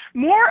was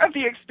more of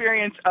the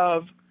experience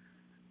of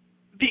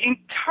the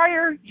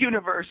entire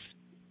universe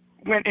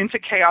went into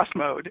chaos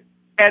mode,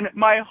 and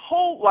my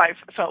whole life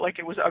felt like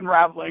it was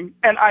unraveling,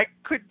 and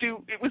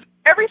it was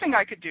everything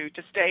I could do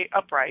to stay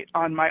upright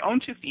on my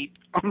own 2 feet,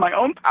 on my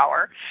own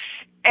power,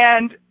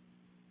 and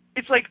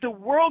it's like the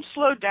world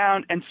slowed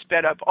down and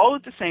sped up all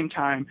at the same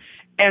time,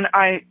 and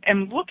I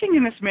am looking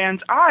in this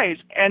man's eyes,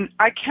 and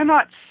I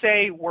cannot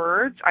say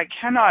words,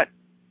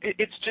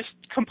 it's just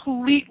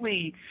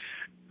completely,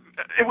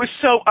 it was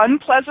so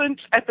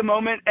unpleasant at the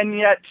moment, and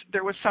yet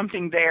there was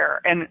something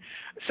there, and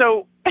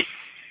so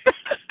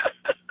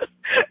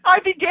I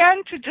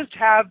began to just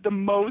have the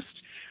most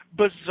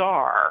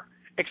bizarre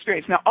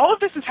experience. Now, all of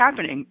this is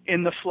happening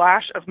in the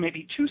flash of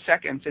maybe 2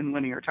 seconds in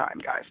linear time,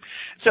 guys.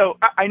 So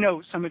I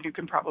know some of you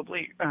can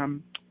probably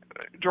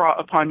draw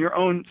upon your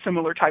own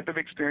similar type of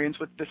experience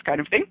with this kind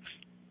of thing.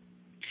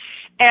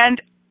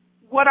 And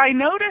what I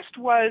noticed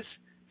was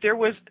there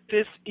was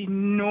this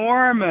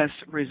enormous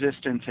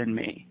resistance in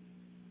me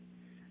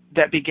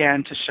that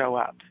began to show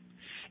up.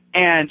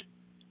 And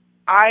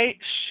I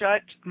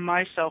shut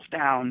myself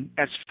down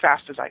as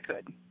fast as I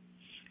could.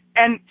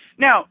 And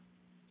now,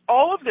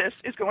 all of this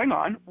is going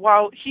on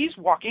while he's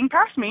walking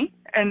past me,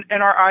 and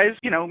our eyes,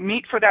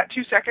 meet for that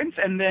 2 seconds,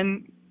 and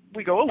then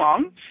we go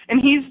along,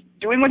 and he's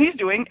doing what he's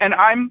doing, and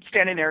I'm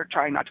standing there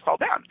trying not to fall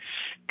down.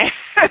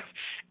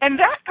 And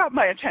that got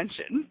my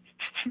attention,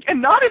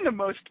 and not in the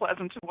most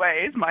pleasant of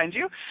ways, mind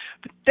you,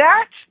 but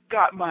that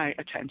got my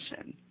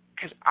attention,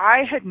 because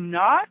I had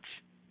not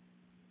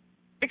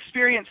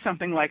experienced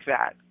something like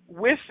that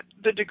with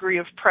the degree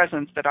of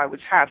presence that I was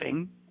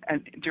having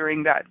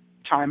during that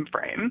time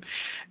frame.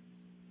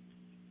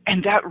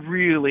 And that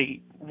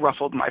really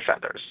ruffled my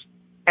feathers.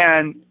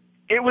 And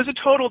it was a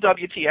total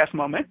WTF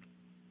moment.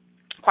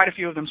 Quite a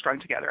few of them strung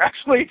together,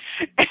 actually.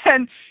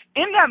 And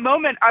in that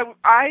moment,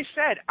 I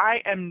said,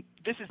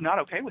 this is not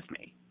okay with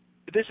me.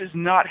 This is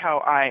not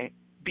how I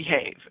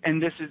behave.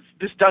 And this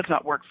does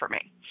not work for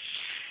me.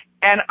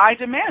 And I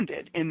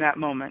demanded in that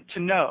moment to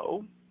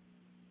know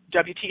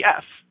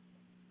WTF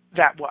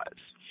that was.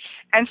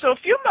 And so a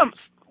few months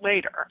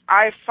later,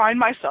 I find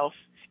myself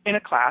in a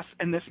class,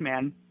 and this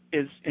man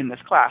is in this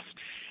class.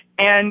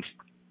 And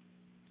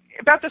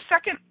about the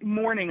second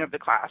morning of the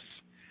class,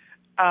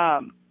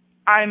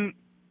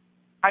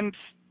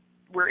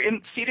 we're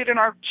seated in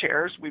our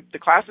chairs. The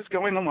class is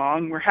going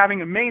along. We're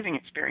having amazing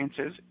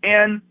experiences,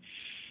 and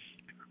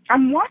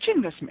I'm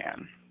watching this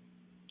man,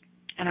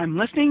 and I'm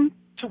listening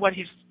to what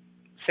he's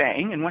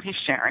saying and what he's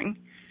sharing,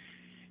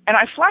 and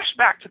I flash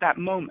back to that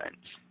moment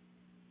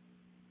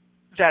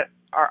that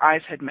our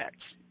eyes had met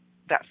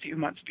that few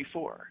months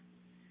before.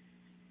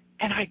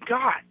 And I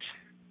got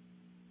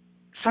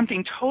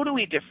something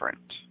totally different.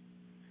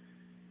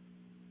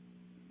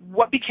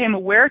 What became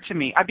aware to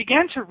me, I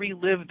began to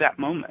relive that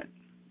moment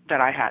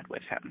that I had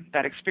with him,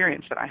 that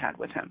experience that I had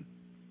with him,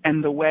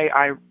 and the way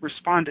I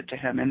responded to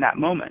him in that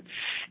moment.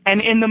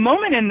 And in the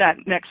moment in that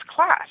next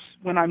class,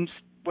 when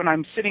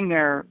I'm sitting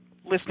there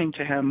listening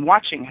to him,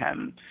 watching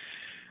him,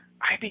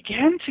 I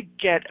began to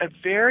get a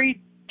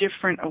very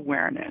different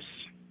awareness.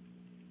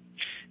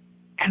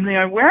 And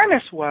the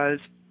awareness was,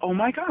 oh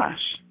my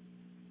gosh,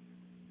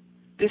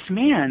 this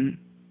man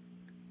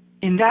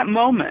in that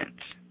moment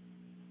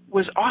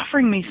was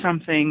offering me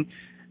something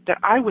that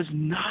I was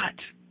not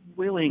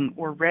willing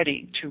or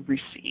ready to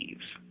receive.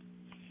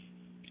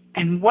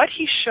 And what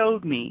he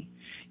showed me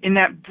in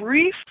that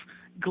brief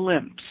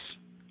glimpse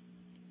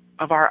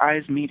of our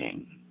eyes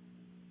meeting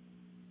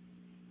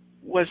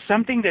was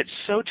something that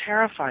so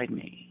terrified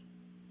me,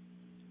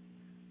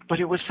 but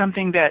it was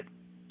something that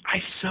I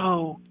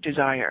so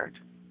desired.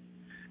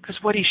 Because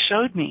what he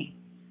showed me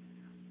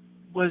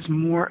was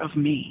more of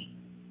me.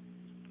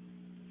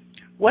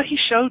 What he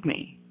showed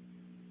me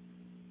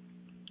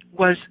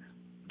was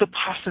the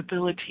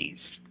possibilities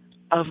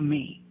of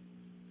me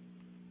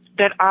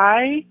that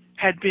I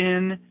had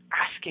been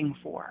asking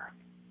for.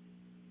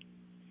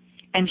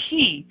 And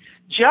he,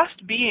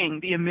 just being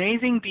the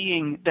amazing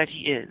being that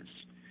he is,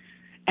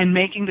 and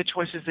making the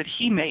choices that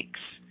he makes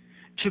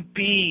to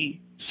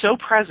be so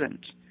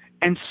present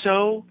and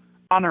so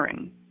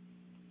honoring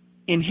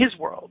in his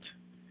world,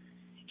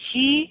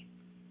 he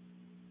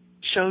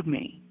showed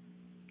me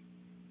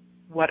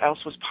what else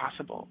was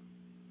possible.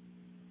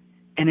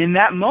 And in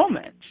that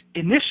moment,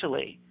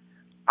 initially,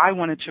 I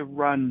wanted to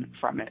run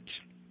from it.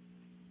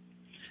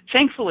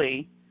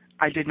 Thankfully,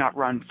 I did not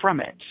run from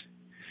it.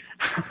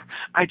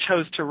 I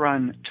chose to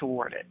run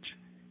toward it.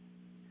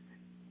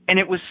 And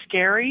it was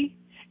scary,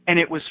 and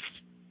it was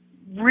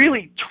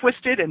really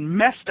twisted and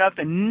messed up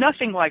and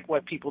nothing like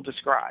what people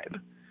describe.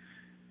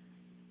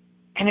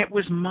 And it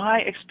was my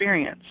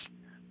experience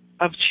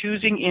of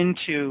choosing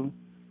into,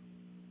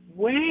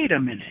 wait a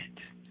minute,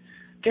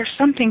 there's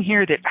something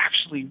here that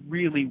actually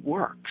really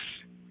works.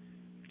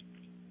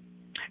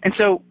 And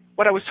so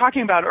what I was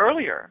talking about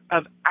earlier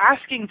of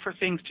asking for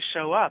things to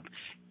show up,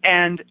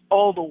 and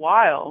all the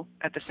while,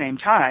 at the same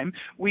time,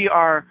 we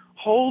are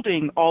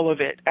holding all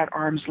of it at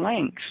arm's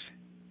length,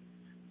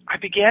 I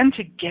began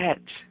to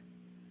get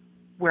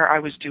where I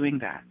was doing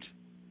that.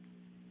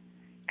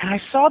 And I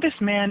saw this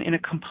man in a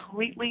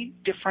completely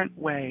different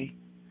way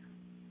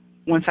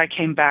once I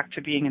came back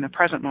to being in the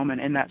present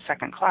moment in that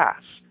second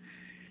class.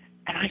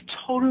 And I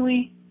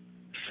totally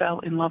fell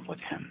in love with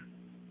him.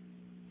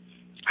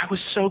 I was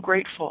so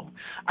grateful.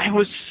 I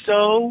was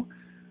so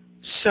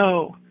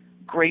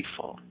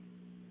grateful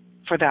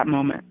for that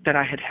moment that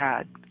I had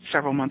had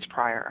several months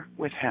prior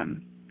with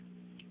him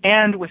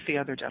and with the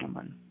other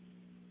gentleman.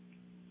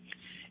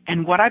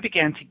 And what I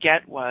began to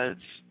get was,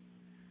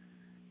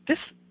 this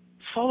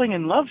falling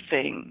in love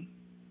thing,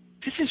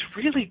 this is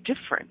really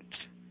different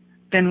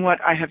than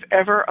what I have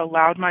ever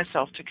allowed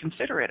myself to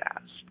consider it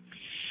as.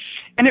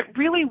 And it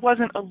really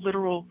wasn't a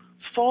literal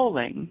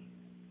falling.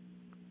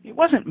 It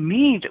wasn't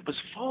me that was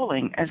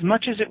falling as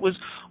much as it was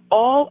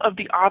all of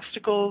the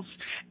obstacles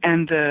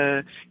and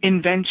the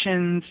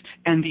inventions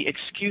and the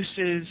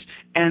excuses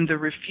and the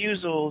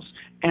refusals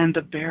and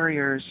the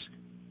barriers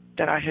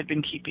that I had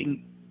been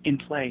keeping in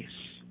place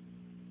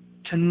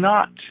to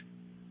not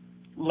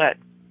let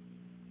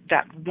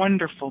that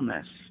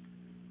wonderfulness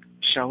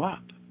show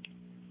up.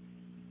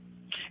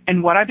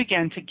 And what I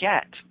began to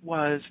get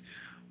was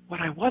what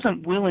I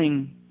wasn't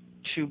willing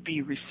to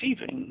be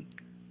receiving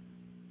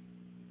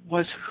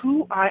was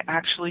who I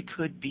actually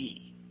could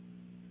be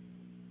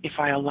if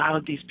I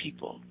allowed these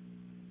people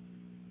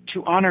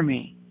to honor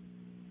me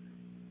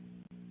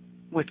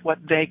with what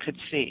they could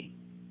see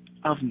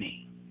of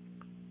me.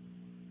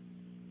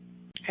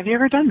 Have you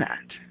ever done that?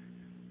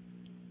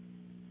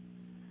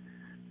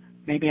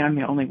 Maybe I'm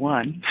the only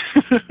one,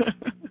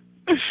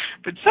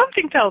 but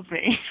something tells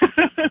me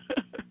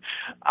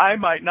I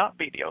might not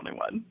be the only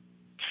one.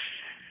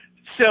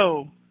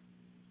 So,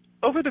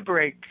 over the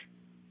break,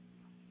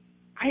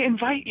 I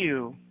invite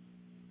you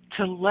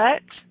to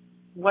let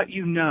what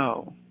you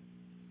know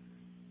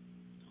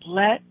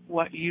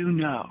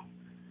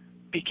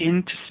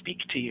begin to speak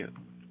to you.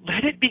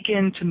 Let it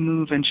begin to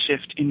move and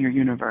shift in your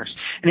universe.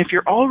 And if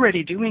you're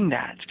already doing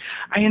that,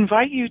 I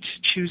invite you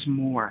to choose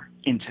more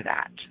into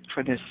that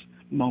for this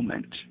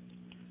moment.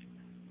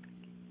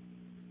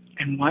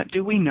 And what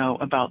do we know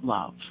about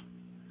love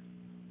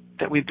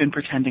that we've been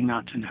pretending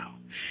not to know?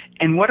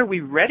 And what are we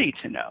ready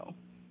to know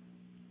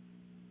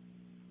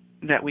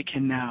that we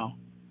can now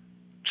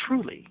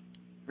truly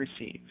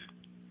receive?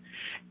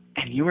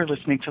 And you are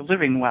listening to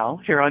Living Well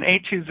here on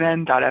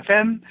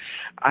A2Zen.fm.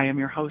 I am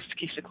your host,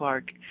 Keisha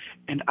Clark,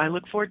 and I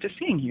look forward to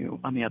seeing you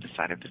on the other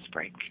side of this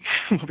break.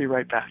 We'll be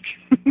right back.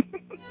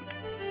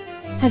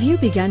 Have you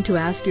begun to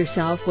ask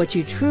yourself what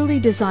you truly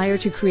desire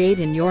to create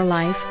in your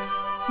life?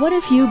 What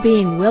if you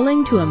being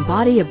willing to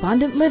embody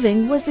abundant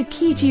living was the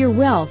key to your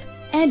wealth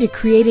and to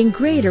creating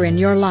greater in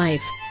your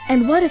life?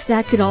 And what if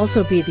that could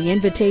also be the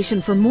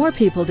invitation for more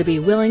people to be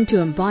willing to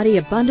embody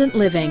abundant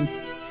living?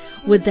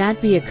 Would that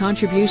be a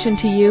contribution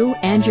to you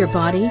and your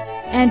body,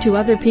 and to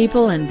other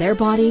people and their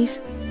bodies?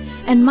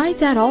 And might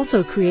that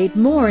also create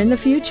more in the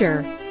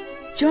future?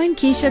 Join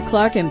Keisha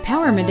Clark,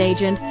 Empowerment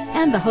Agent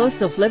and the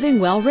host of Living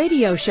Well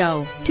radio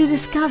show, to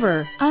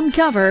discover,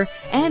 uncover,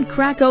 and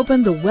crack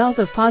open the wealth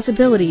of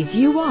possibilities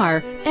you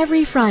are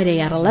every Friday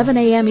at 11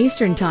 a.m.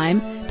 Eastern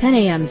Time, 10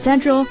 a.m.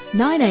 Central,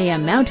 9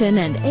 a.m. Mountain,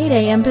 and 8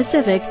 a.m.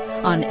 Pacific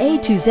on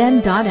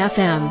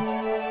A2Zen.fm.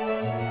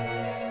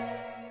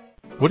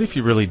 What if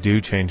you really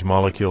do change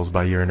molecules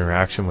by your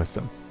interaction with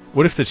them?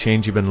 What if the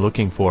change you've been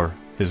looking for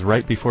is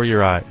right before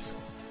your eyes?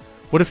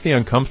 What if the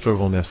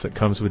uncomfortableness that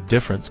comes with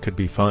difference could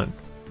be fun?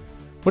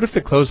 What if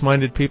the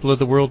closed-minded people of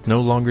the world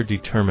no longer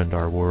determined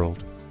our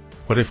world?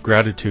 What if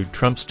gratitude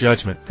trumps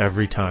judgment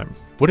every time?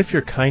 What if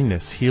your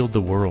kindness healed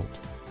the world?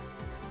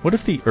 What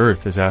if the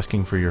earth is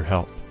asking for your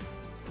help?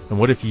 And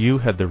what if you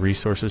had the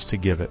resources to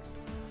give it?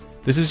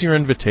 This is your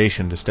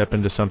invitation to step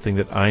into something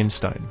that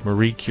Einstein,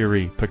 Marie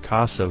Curie,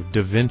 Picasso,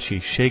 Da Vinci,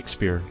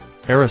 Shakespeare,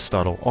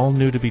 Aristotle all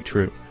knew to be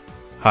true.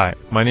 Hi,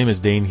 my name is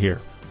Dane here.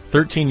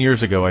 13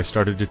 years ago, I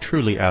started to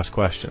truly ask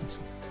questions.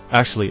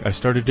 Actually, I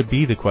started to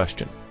be the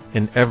question,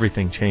 and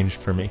everything changed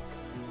for me.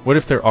 What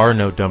if there are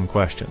no dumb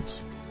questions,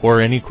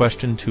 or any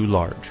question too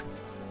large?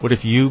 What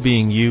if you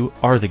being you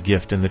are the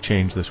gift and the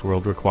change this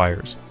world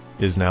requires?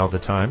 Is now the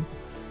time?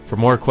 For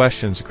more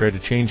questions to create a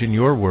change in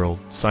your world,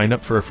 sign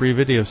up for a free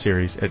video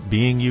series at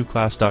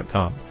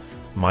beingyouclass.com.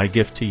 My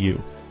gift to you,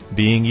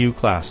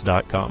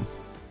 beingyouclass.com.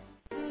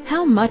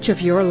 How much of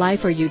your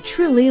life are you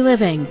truly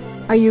living?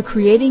 Are you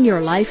creating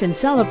your life in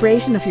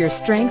celebration of your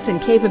strengths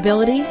and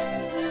capabilities?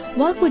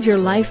 What would your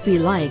life be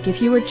like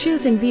if you were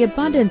choosing the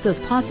abundance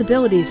of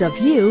possibilities of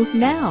you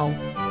now?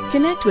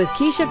 Connect with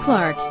Keisha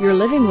Clark, your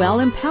Living Well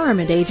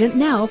Empowerment Agent,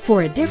 now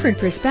for a different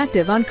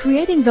perspective on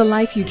creating the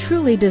life you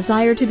truly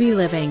desire to be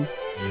living.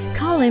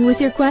 Call in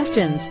with your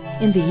questions.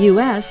 In the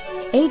U.S.,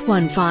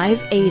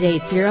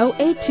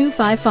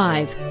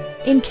 815-880-8255.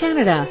 In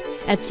Canada,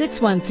 at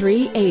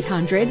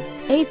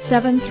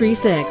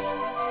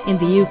 613-800-8736. In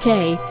the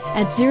UK,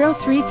 at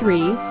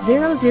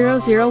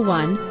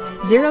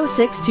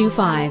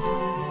 033-0001-0625.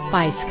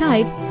 By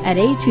Skype at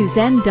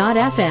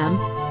A2Zen.fm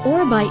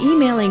or by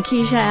emailing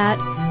Keisha at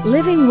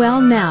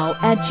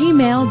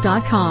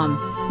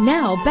livingwellnow@gmail.com.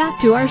 Now back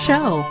to our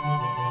show.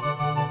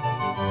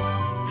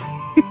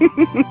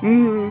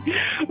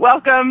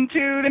 Welcome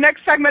to the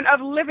next segment of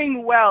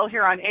Living Well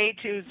here on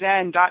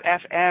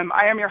A2Zen.fm.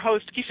 I am your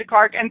host, Keisha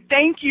Clark, and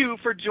thank you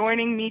for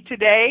joining me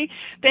today.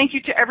 Thank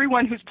you to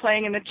everyone who's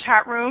playing in the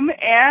chat room.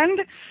 And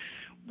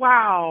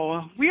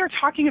wow, we are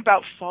talking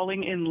about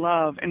falling in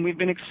love, and we've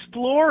been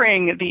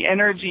exploring the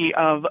energy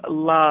of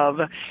love.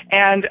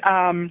 And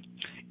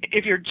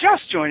if you're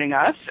just joining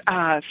us,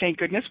 thank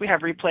goodness we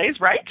have replays,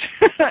 right?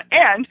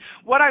 And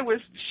what I was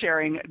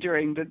sharing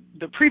during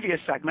the previous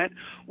segment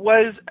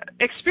was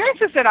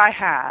experiences that I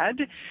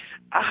had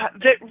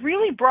that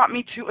really brought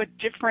me to a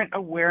different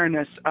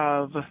awareness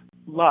of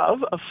love,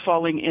 of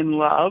falling in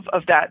love,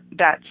 of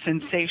that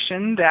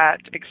sensation, that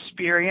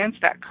experience,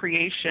 that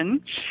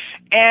creation.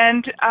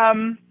 And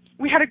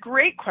we had a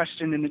great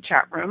question in the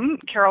chat room.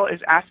 Carol is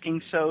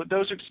asking, so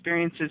those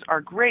experiences are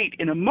great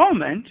in a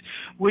moment.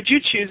 Would you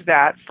choose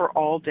that for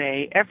all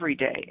day, every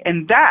day?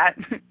 And that,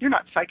 you're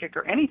not psychic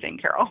or anything,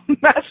 Carol.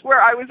 That's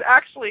where I was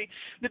actually,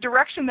 the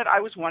direction that I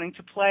was wanting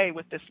to play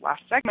with this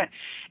last segment.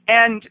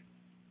 And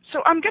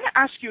so I'm going to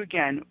ask you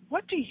again,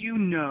 what do you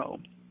know?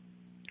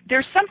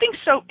 There's something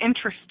so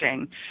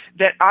interesting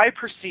that I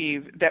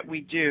perceive that we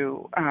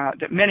do,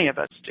 that many of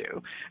us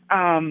do,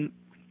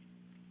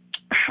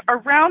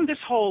 around this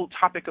whole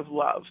topic of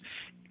love.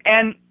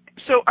 And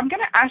so I'm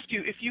going to ask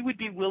you if you would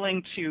be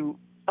willing to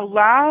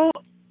allow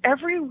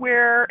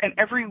everywhere and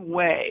every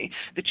way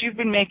that you've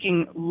been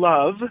making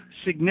love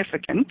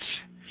significant,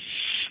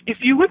 if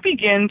you would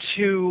begin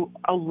to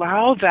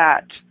allow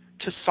that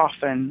to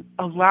soften,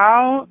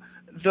 allow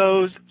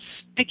those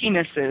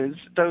stickinesses,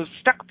 those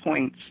stuck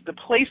points, the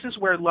places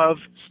where love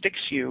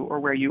sticks you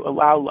or where you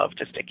allow love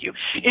to stick you,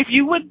 if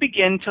you would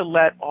begin to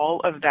let all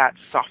of that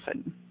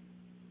soften.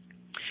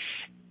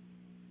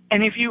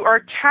 And if you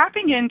are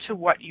tapping into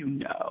what you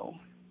know,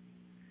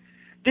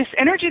 this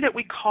energy that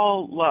we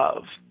call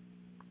love,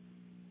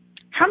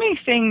 how many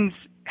things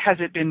has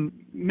it been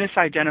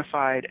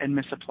misidentified and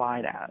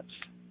misapplied as?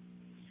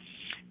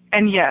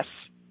 And yes,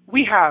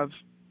 we have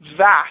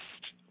vast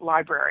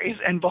libraries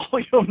and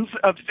volumes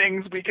of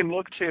things we can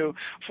look to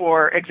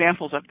for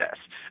examples of this.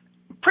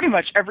 Pretty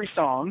much every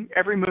song,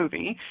 every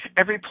movie,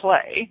 every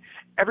play,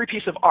 every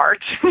piece of art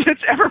that's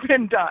ever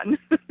been done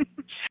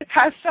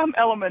has some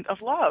element of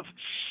love.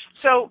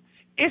 So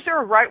is there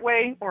a right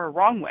way or a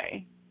wrong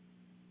way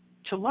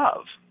to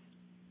love?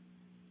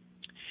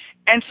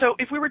 And so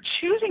if we were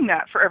choosing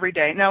that for every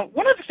day, now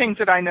one of the things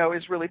that I know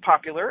is really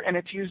popular, and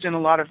it's used in a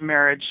lot of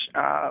marriage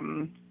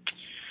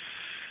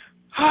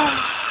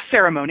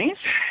ceremonies,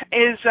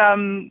 is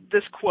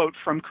this quote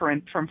from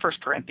 1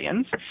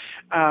 Corinthians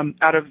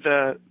out of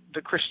the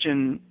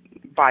Christian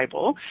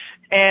Bible.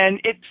 And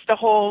it's the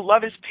whole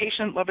love is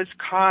patient, love is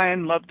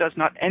kind, love does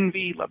not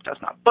envy, love does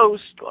not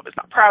boast, love is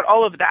not proud,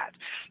 all of that.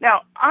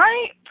 Now,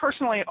 I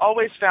personally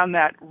always found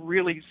that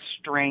really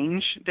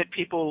strange that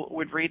people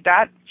would read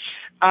that.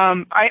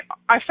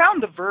 I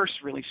found the verse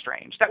really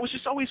strange. That was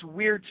just always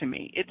weird to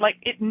me.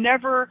 It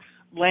never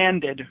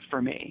landed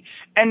for me.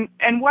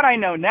 And what I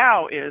know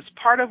now is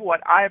part of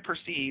what I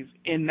perceive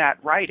in that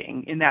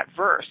writing, in that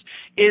verse,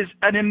 is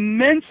an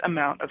immense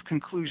amount of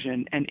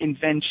conclusion and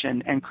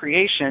invention and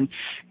creation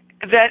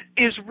that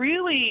is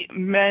really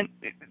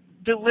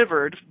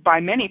delivered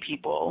by many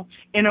people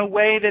in a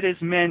way that is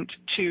meant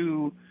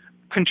to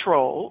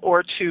control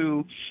or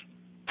to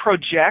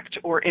project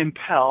or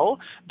impel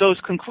those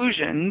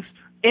conclusions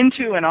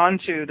into and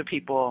onto the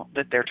people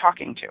that they're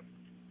talking to.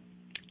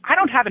 I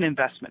don't have an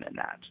investment in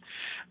that.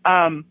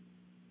 And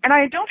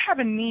I don't have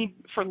a need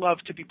for love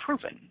to be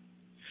proven.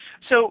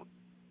 So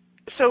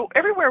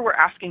everywhere we're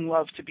asking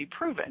love to be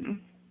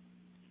proven,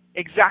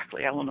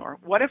 exactly, Eleanor,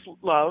 what if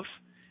love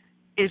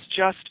is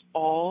just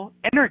all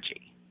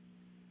energy?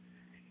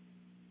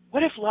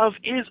 What if love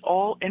is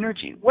all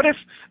energy? What if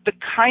the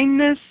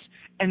kindness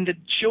and the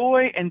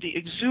joy and the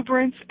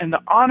exuberance and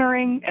the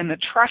honoring and the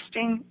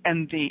trusting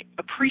and the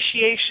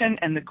appreciation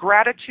and the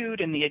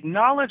gratitude and the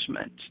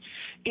acknowledgement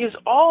is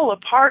all a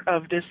part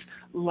of this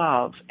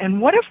love?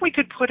 And what if we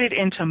could put it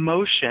into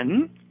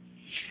motion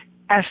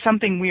as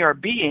something we are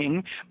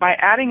being by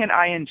adding an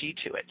ing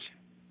to it?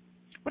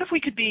 What if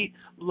we could be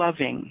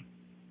loving?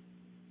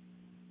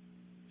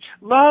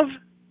 Love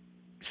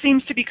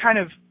seems to be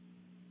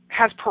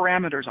has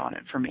parameters on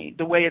it for me,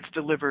 the way it's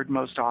delivered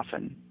most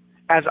often,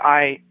 as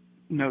I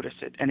notice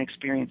it and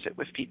experience it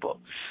with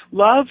people.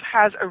 Love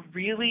has a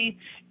really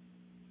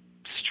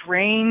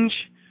strange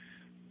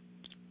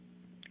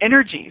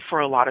energy for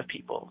a lot of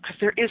people because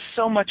there is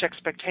so much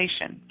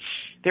expectation.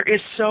 There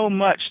is so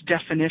much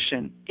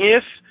definition.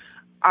 If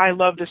I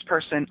love this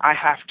person, I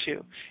have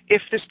to.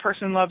 If this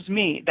person loves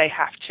me, they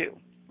have to,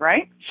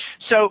 right?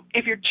 So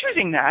if you're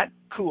choosing that,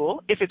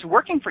 cool. If it's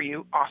working for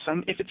you,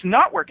 awesome. If it's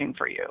not working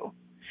for you,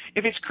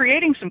 if it's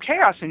creating some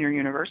chaos in your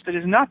universe that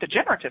is not the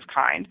generative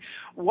kind,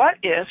 what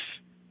if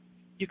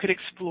you could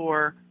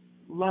explore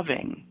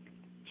loving?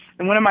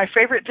 And one of my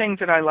favorite things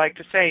that I like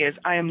to say is,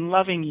 I am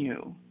loving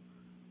you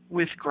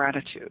with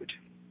gratitude.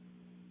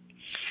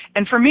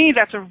 And for me,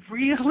 that's a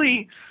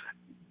really,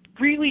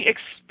 really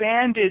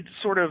expanded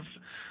sort of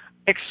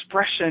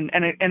expression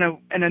and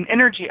an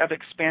energy of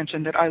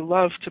expansion that I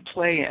love to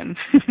play in.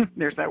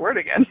 There's that word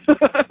again.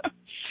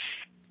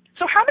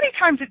 So how many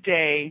times a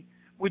day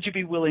would you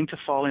be willing to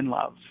fall in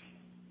love?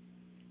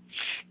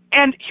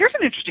 And here's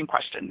an interesting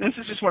question. This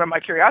is just one of my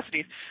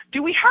curiosities.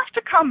 Do we have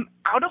to come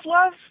out of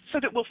love so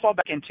that we'll fall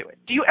back into it?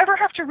 Do you ever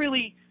have to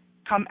really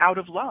come out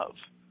of love?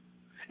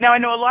 Now, I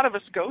know a lot of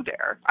us go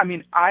there. I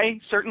mean, I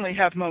certainly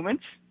have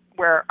moments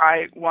where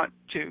I want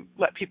to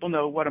let people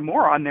know what a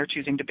moron they're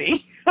choosing to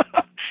be.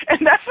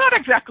 And that's not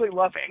exactly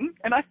loving,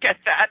 and I get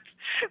that.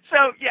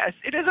 So, yes,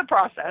 it is a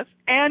process,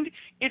 and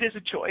it is a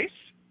choice,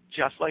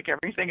 just like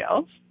everything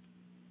else.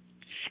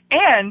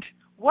 And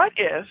what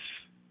if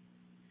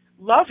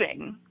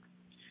loving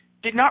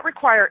did not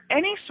require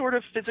any sort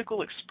of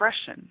physical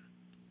expression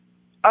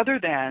other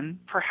than,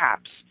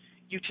 perhaps,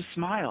 you to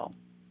smile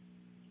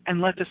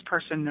and let this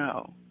person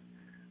know,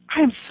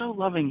 I am so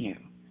loving you.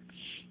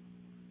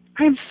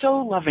 I am so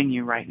loving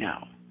you right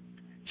now.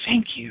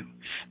 Thank you.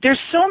 There's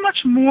so much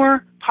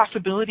more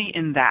possibility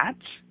in that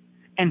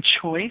and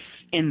choice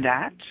in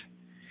that.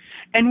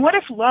 And what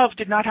if love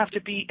did not have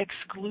to be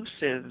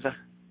exclusive?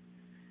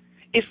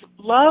 If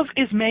love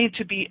is made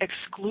to be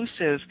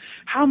exclusive,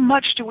 how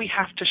much do we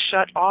have to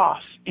shut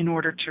off in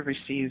order to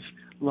receive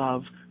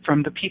love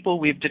from the people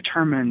we've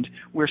determined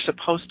we're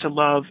supposed to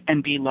love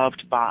and be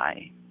loved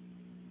by?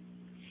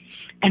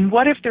 And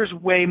what if there's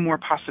way more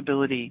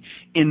possibility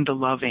in the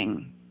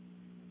loving?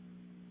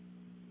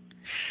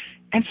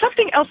 And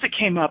something else that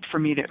came up for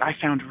me that I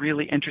found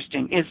really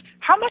interesting is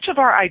how much of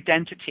our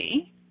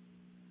identity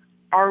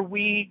are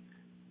we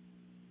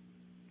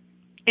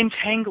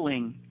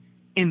entangling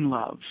in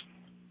love?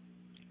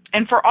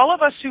 And for all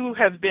of us who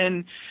have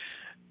been,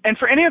 and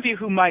for any of you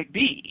who might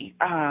be,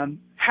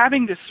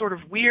 having this sort of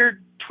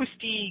weird,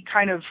 twisty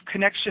kind of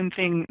connection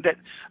thing that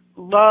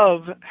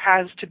love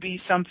has to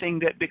be something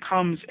that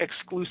becomes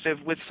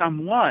exclusive with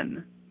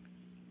someone,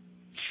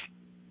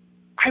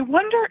 I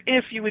wonder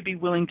if you would be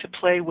willing to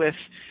play with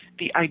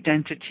the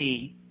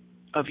identity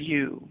of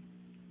you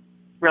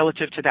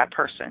relative to that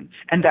person,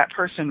 and that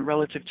person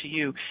relative to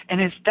you.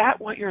 And is that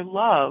what your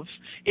love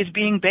is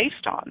being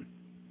based on?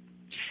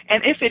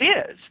 And if it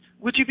is,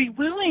 would you be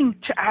willing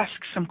to ask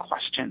some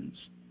questions?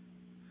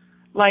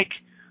 Like,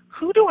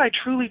 who do I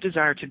truly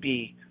desire to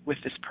be with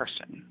this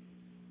person?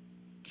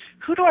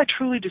 Who do I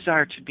truly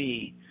desire to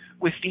be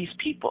with these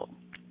people?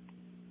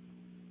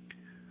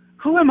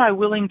 Who am I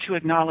willing to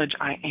acknowledge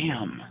I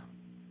am?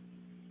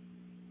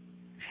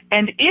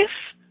 And if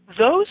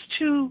those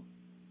two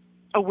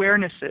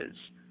awarenesses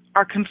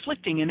are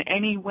conflicting in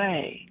any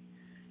way,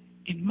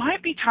 it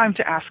might be time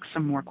to ask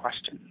some more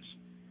questions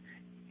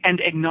and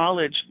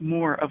acknowledge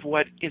more of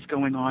what is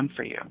going on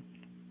for you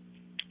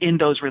in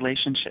those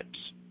relationships.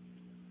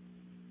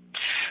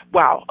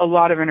 Wow, a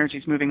lot of energy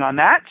is moving on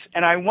that,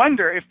 and I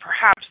wonder if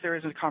perhaps there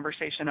is a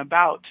conversation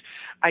about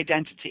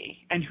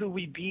identity and who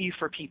we be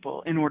for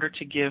people in order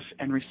to give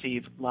and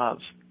receive love.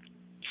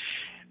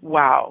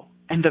 Wow,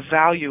 and the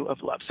value of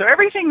love. So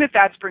everything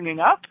that's bringing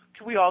up,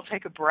 can we all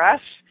take a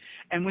breath?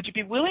 And would you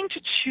be willing to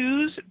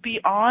choose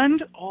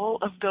beyond all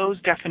of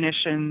those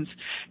definitions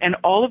and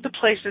all of the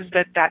places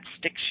that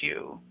sticks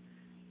you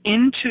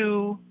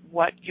into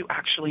what you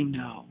actually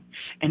know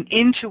and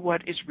into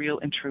what is real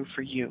and true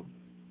for you?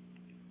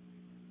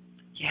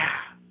 Yeah.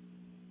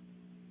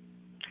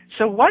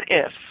 So what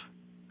if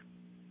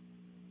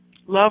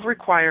love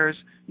requires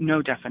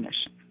no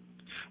definition?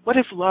 What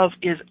if love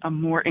is a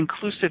more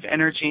inclusive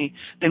energy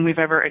than we've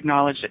ever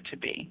acknowledged it to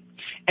be?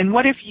 And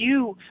what if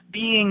you,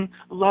 being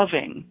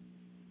loving,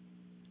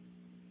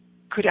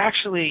 could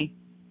actually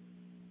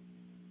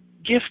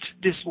gift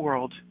this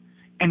world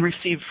and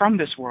receive from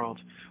this world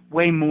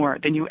way more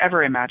than you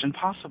ever imagined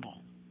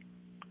possible?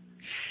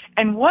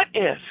 And what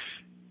if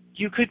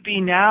you could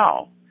be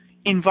now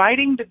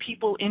inviting the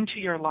people into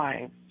your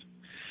life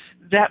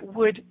that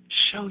would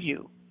show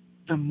you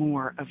the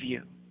more of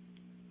you?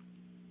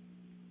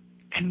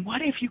 And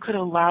what if you could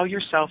allow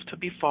yourself to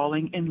be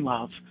falling in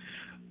love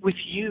with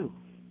you?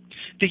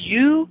 The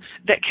you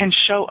that can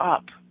show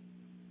up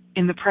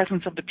in the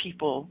presence of the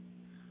people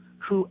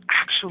who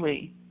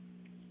actually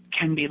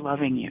can be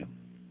loving you.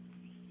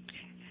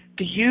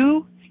 The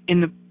you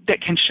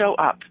that can show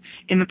up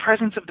in the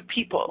presence of the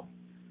people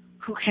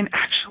who can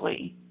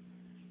actually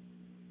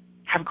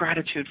have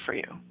gratitude for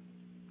you.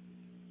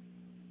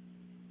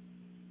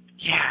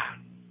 Yeah.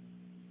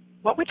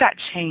 What would that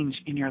change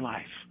in your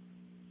life?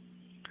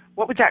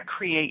 What would that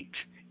create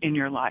in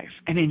your life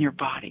and in your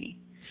body?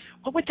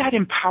 What would that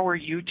empower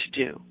you to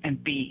do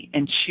and be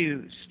and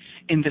choose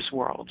in this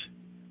world,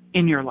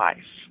 in your life?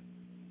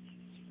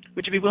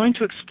 Would you be willing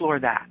to explore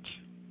that?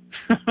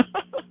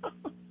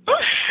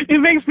 It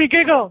makes me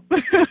giggle.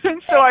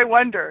 So I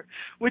wonder,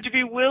 would you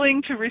be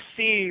willing to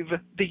receive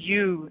the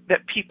you that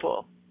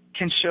people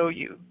can show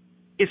you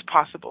is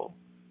possible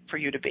for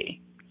you to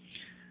be?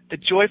 The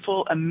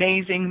joyful,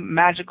 amazing,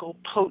 magical,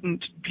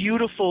 potent,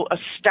 beautiful,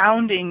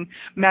 astounding,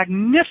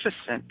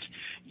 magnificent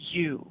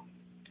you.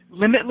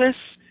 Limitless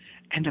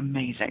and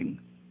amazing.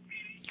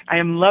 I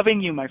am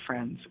loving you, my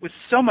friends, with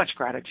so much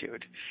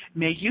gratitude.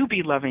 May you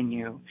be loving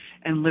you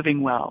and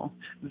living well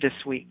this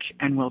week,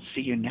 and we'll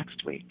see you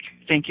next week.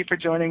 Thank you for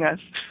joining us.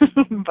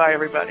 Bye,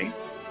 everybody.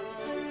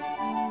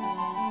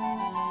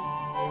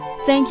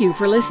 Thank you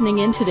for listening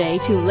in today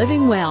to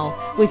Living Well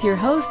with your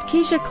host,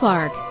 Keisha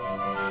Clark.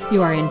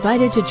 You are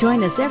invited to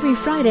join us every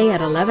Friday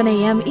at 11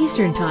 a.m.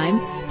 Eastern Time,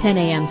 10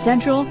 a.m.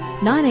 Central,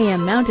 9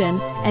 a.m. Mountain,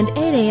 and 8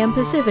 a.m.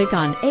 Pacific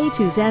on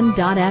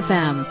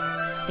A2Zen.fm.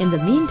 In the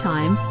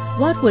meantime,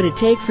 what would it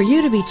take for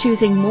you to be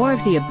choosing more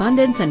of the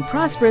abundance and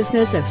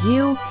prosperousness of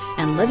you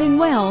and living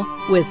well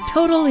with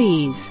total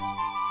ease?